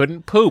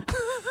couldn't poop.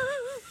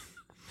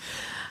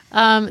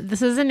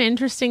 This is an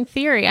interesting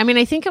theory. I mean,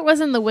 I think it was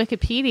in the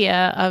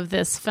Wikipedia of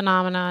this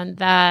phenomenon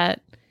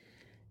that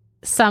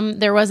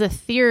there was a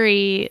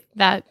theory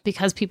that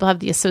because people have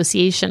the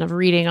association of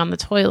reading on the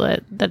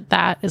toilet,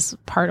 that is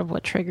part of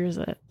what triggers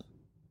it.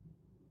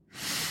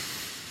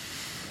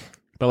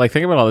 But like,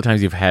 think about all the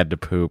times you've had to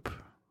poop.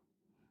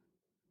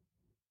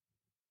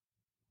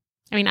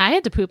 I mean, I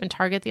had to poop in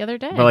Target the other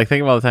day. But like,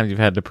 think of all the times you've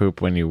had to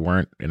poop when you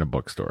weren't in a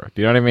bookstore.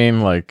 Do you know what I mean?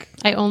 Like,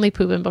 I only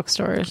poop in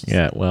bookstores.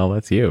 Yeah, well,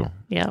 that's you.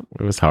 Yeah.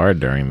 It was hard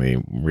during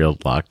the real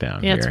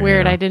lockdown. Yeah, it's here, weird.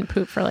 You know? I didn't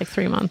poop for like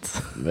 3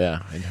 months.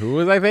 Yeah. And who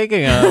was I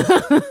thinking of?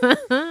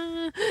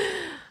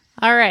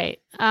 All right.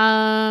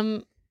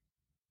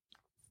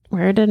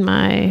 Where did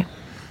my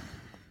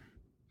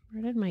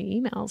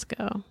emails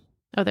go?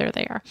 Oh, there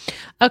they are.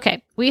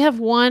 Okay. We have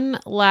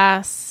one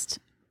last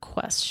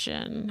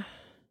question.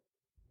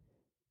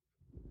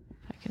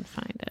 If I can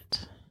find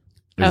it.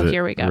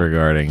 Here we go.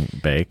 Regarding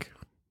bake?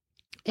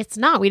 It's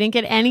not. We didn't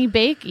get any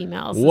bake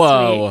emails this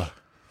Whoa. week.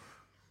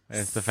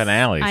 It's the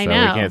finale, I so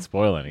know. we can't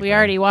spoil anything. We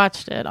already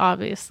watched it,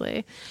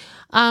 obviously.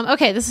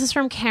 Okay, this is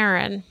from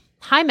Karen.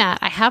 Hi, Matt.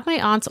 I have my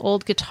aunt's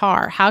old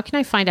guitar. How can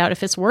I find out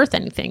if it's worth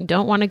anything?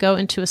 Don't want to go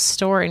into a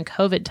store in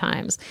COVID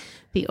times.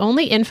 The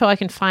only info I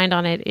can find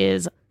on it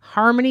is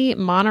Harmony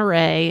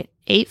Monterey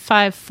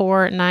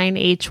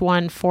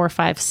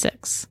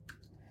 854-9H1456.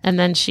 And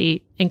then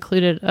she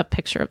included a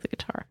picture of the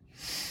guitar.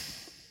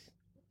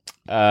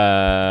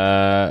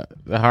 The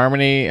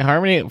Harmony,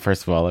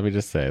 first of all, let me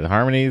just say, the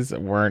Harmonies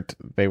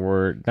they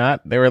were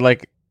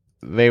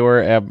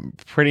a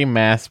pretty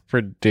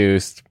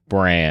mass-produced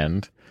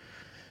brand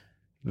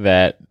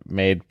that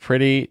made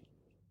pretty,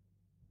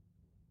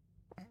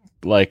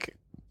 like,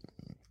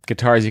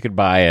 guitars you could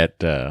buy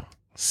at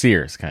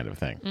Sears kind of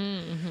thing.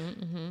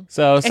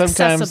 So sometimes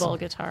accessible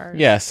guitars.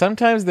 Yeah,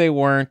 sometimes they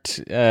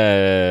weren't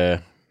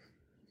the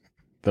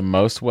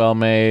most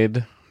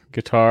well-made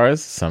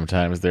guitars.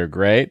 Sometimes they're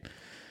great.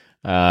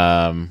 Here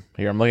I'm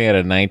looking at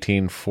a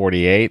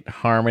 1948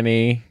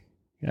 Harmony.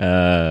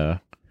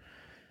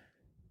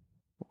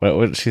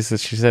 What she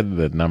said? She said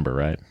the number,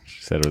 right?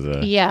 She said it was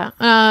a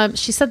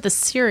she said the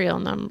serial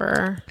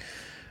number,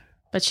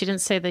 but she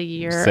didn't say the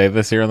year. Say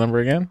the serial number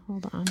again.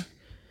 Hold on.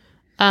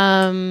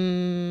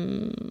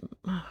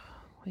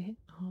 Wait,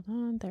 hold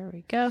on. There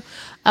we go.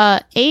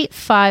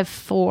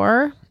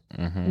 854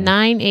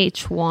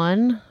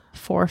 9H1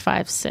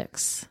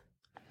 456.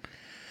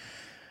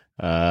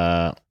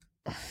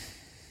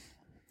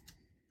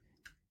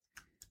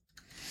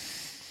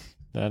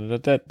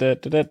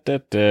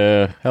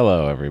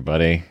 Hello,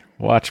 everybody.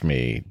 Watch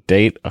me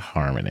date a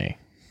Harmony.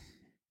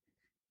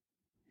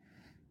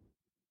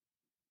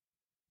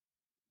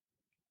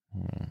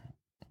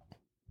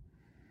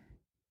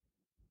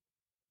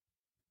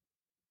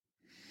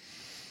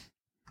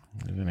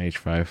 There's an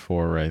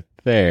H54 right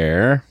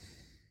there.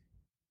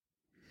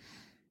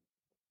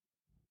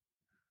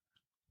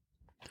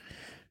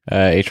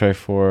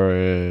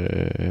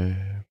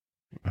 H54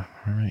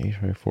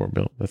 H54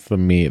 built. That's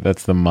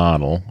the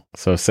model.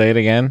 So say it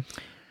again.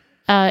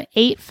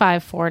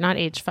 854, not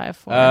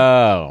H54.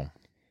 Oh.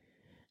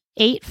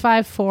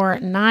 854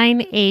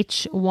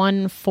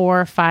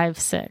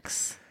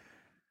 9H1456.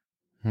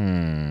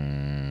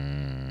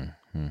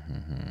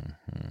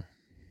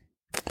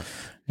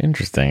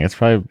 Interesting. It's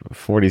probably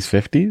 40s,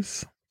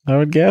 50s, I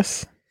would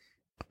guess.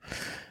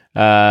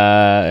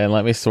 And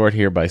let me sort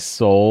here by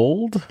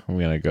sold. I'm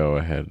going to go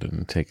ahead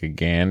and take a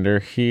gander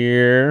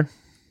here.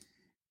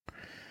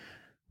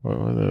 What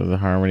was the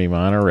Harmony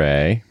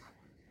Monterey?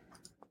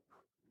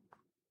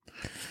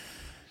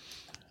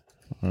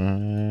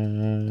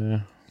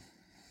 Gonna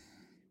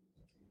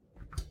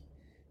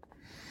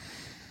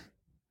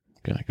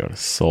go to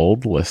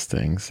sold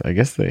listings. I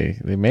guess they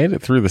made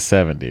it through the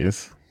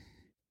 70s.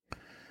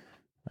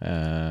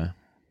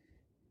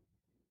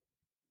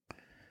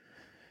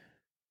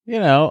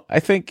 I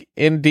think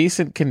in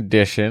decent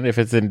condition, if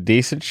it's in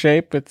decent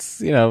shape, it's,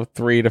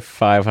 $300 to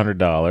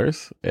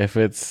 $500. If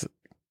it's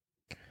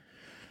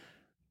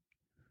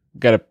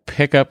got a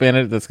pickup in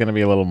it, that's going to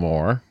be a little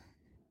more.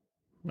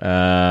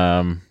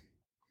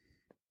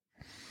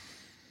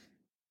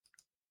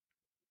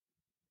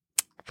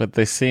 But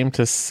they seem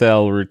to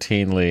sell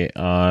routinely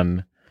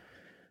on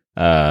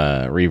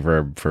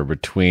Reverb for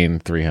between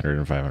 $300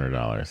 and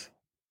 $500.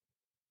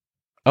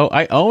 Oh,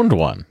 I owned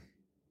one.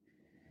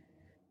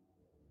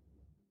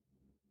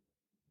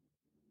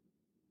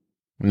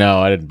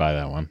 No, I didn't buy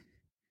that one.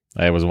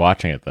 I was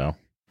watching it, though.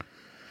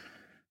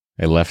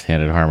 a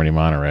left-handed Harmony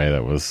Monterey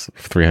that was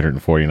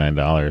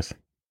 $349.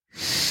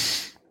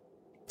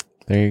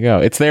 There you go.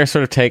 It's their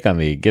sort of take on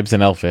the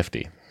Gibson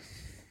L50.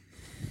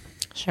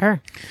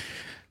 Sure.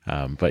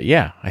 But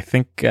yeah, I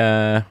think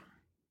it's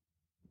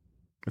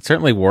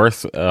certainly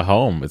worth a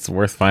home. It's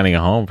worth finding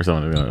a home for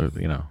someone who,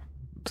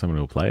 someone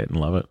who will play it and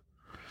love it.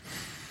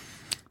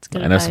 It's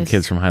good I know advice. some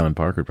kids from Highland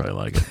Park would probably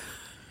like it.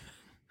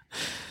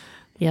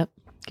 Yep.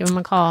 Give them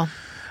a call.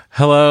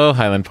 Hello,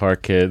 Highland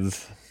Park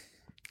kids.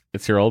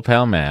 It's your old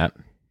pal, Matt.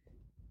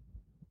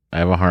 I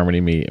have a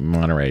Harmony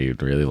Monterey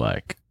you'd really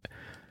like.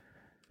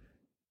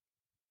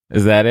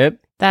 Is that it?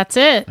 That's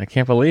it. I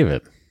can't believe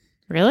it.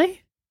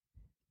 Really?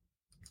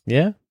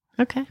 Yeah?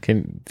 Okay.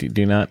 Do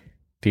you not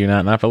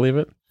believe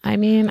it? I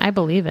mean, I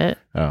believe it.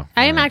 Oh.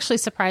 I am actually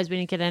surprised we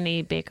didn't get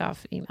any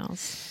bake-off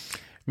emails.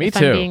 Me if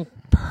too. I'm being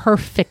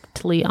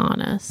perfectly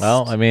honest.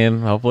 Well, I mean,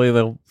 hopefully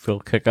they'll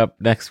kick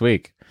up next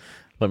week.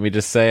 Let me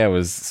just say I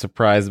was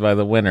surprised by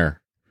the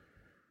winner.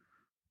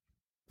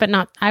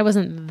 But I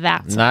wasn't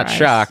that surprised. Not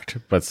shocked,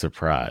 but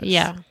surprised.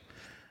 Yeah.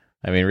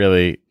 I mean,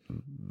 really,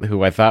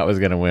 who I thought was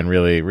going to win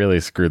really, really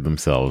screwed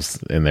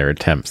themselves in their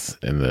attempts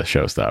in the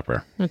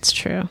showstopper. That's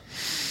true.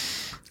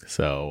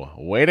 So,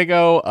 way to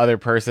go, other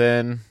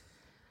person.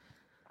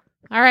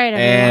 All right,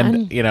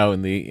 everyone. And,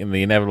 in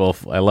the inevitable,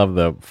 I love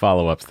the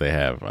follow-ups they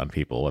have on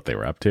people, what they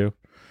were up to.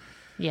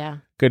 Yeah.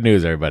 Good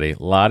news, everybody.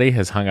 Lottie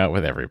has hung out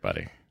with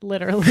everybody.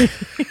 Literally.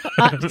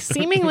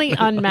 Seemingly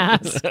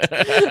unmasked.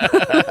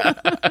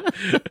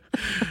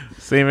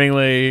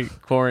 Seemingly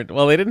quarantined.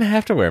 Well, they didn't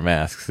have to wear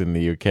masks in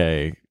the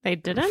UK. They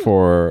didn't?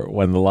 For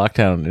when the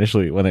lockdown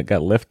initially, when it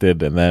got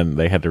lifted, and then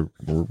they had to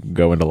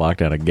go into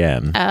lockdown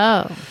again.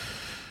 Oh,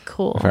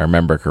 cool. If I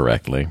remember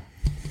correctly.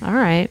 All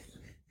right.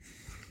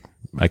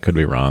 I could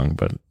be wrong,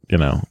 but,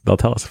 they'll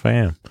tell us if I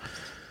am.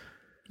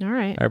 All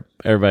right.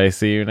 Everybody,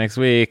 see you next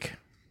week.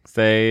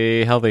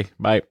 Stay healthy.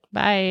 Bye.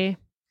 Bye.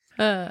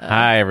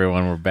 Hi,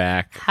 everyone. We're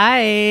back.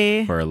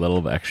 Hi. For a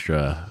little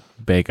extra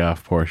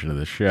bake-off portion of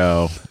the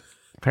show.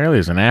 Apparently,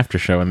 there's an after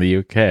show in the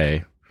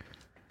UK.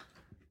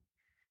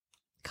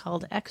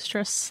 Called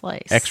Extra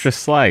Slice. Extra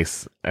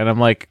Slice. And I'm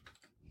like,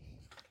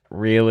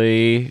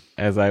 really?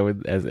 As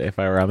if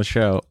I were on the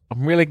show,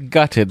 I'm really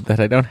gutted that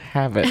I don't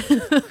have it.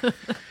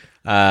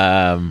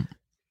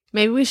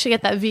 Maybe we should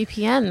get that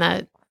VPN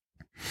that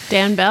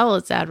Dan Bell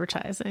is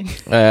advertising.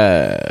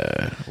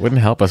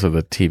 Wouldn't help us with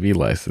a TV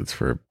license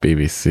for a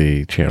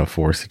BBC Channel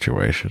 4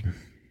 situation.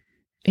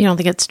 You don't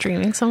think it's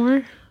streaming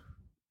somewhere?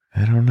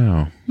 I don't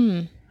know.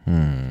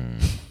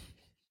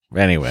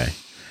 Anyway,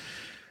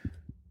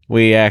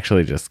 we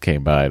actually just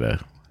came by to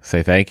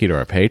say thank you to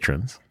our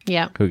patrons.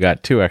 Yeah. Who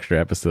got 2 extra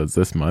episodes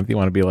this month. You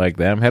want to be like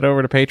them? Head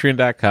over to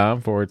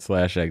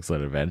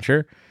patreon.com/Excellent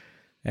Adventure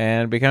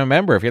and become a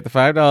member. If you get the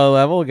 $5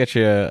 level, we'll get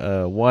you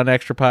 1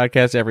 extra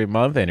podcast every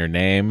month and your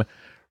name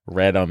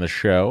read on the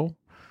show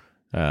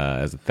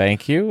as a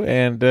thank you.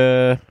 And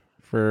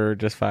for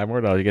just $5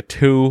 more, you get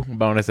 2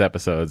 bonus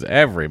episodes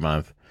every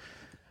month.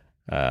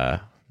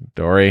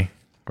 Dory,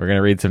 we're going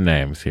to read some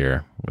names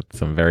here with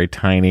some very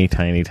tiny,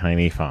 tiny,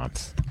 tiny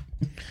fonts.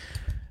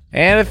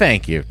 And a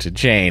thank you to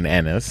Jane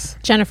Ennis,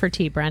 Jennifer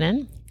T.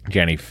 Brennan,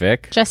 Jenny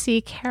Fick,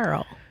 Jesse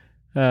Carroll,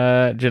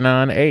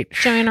 Janan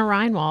H, Joanna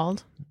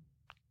Reinwald,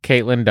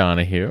 Caitlin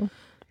Donahue,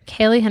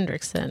 Kaylee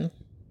Hendrickson,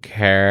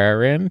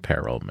 Karen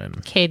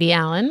Perelman, Katie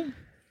Allen,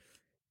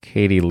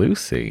 Katie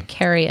Lucy,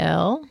 Carrie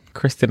L.,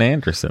 Kristen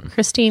Anderson,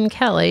 Christine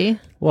Kelly,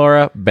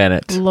 Laura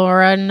Bennett,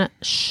 Lauren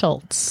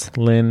Schultz.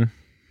 Lynn.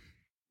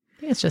 I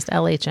think it's just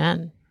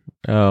LHN.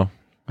 Oh,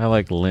 I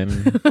like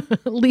Lynn.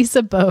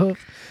 Lisa Bove.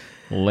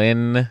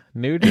 Lynn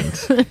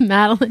Nugent.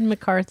 Madeline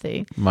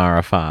McCarthy.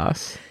 Mara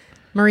Foss.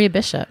 Maria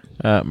Bishop.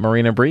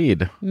 Marina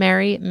Breed.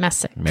 Mary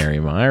Messick. Mary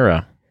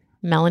Myra.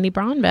 Melanie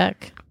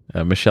Braunbeck.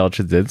 Michelle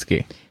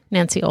Chudzinski.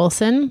 Nancy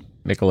Olson.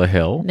 Nicola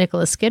Hill.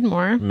 Nicholas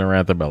Skidmore.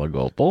 Narantha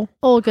Belagopal.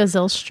 Olga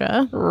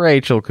Zilstra.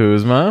 Rachel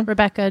Kuzma.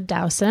 Rebecca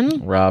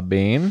Dowson. Rob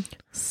Bean.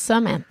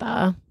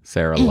 Samantha.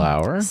 Sarah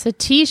Lauer.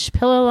 Satish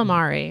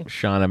Pillalamari.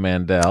 Shauna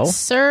Mandel.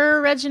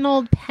 Sir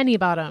Reginald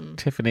Pennybottom.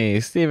 Tiffany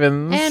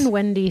Stevens. And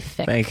Wendy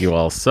Fick. Thank you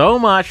all so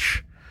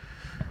much.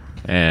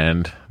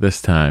 And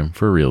this time,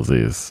 for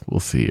realsies, we'll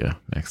see you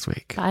next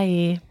week.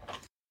 Bye.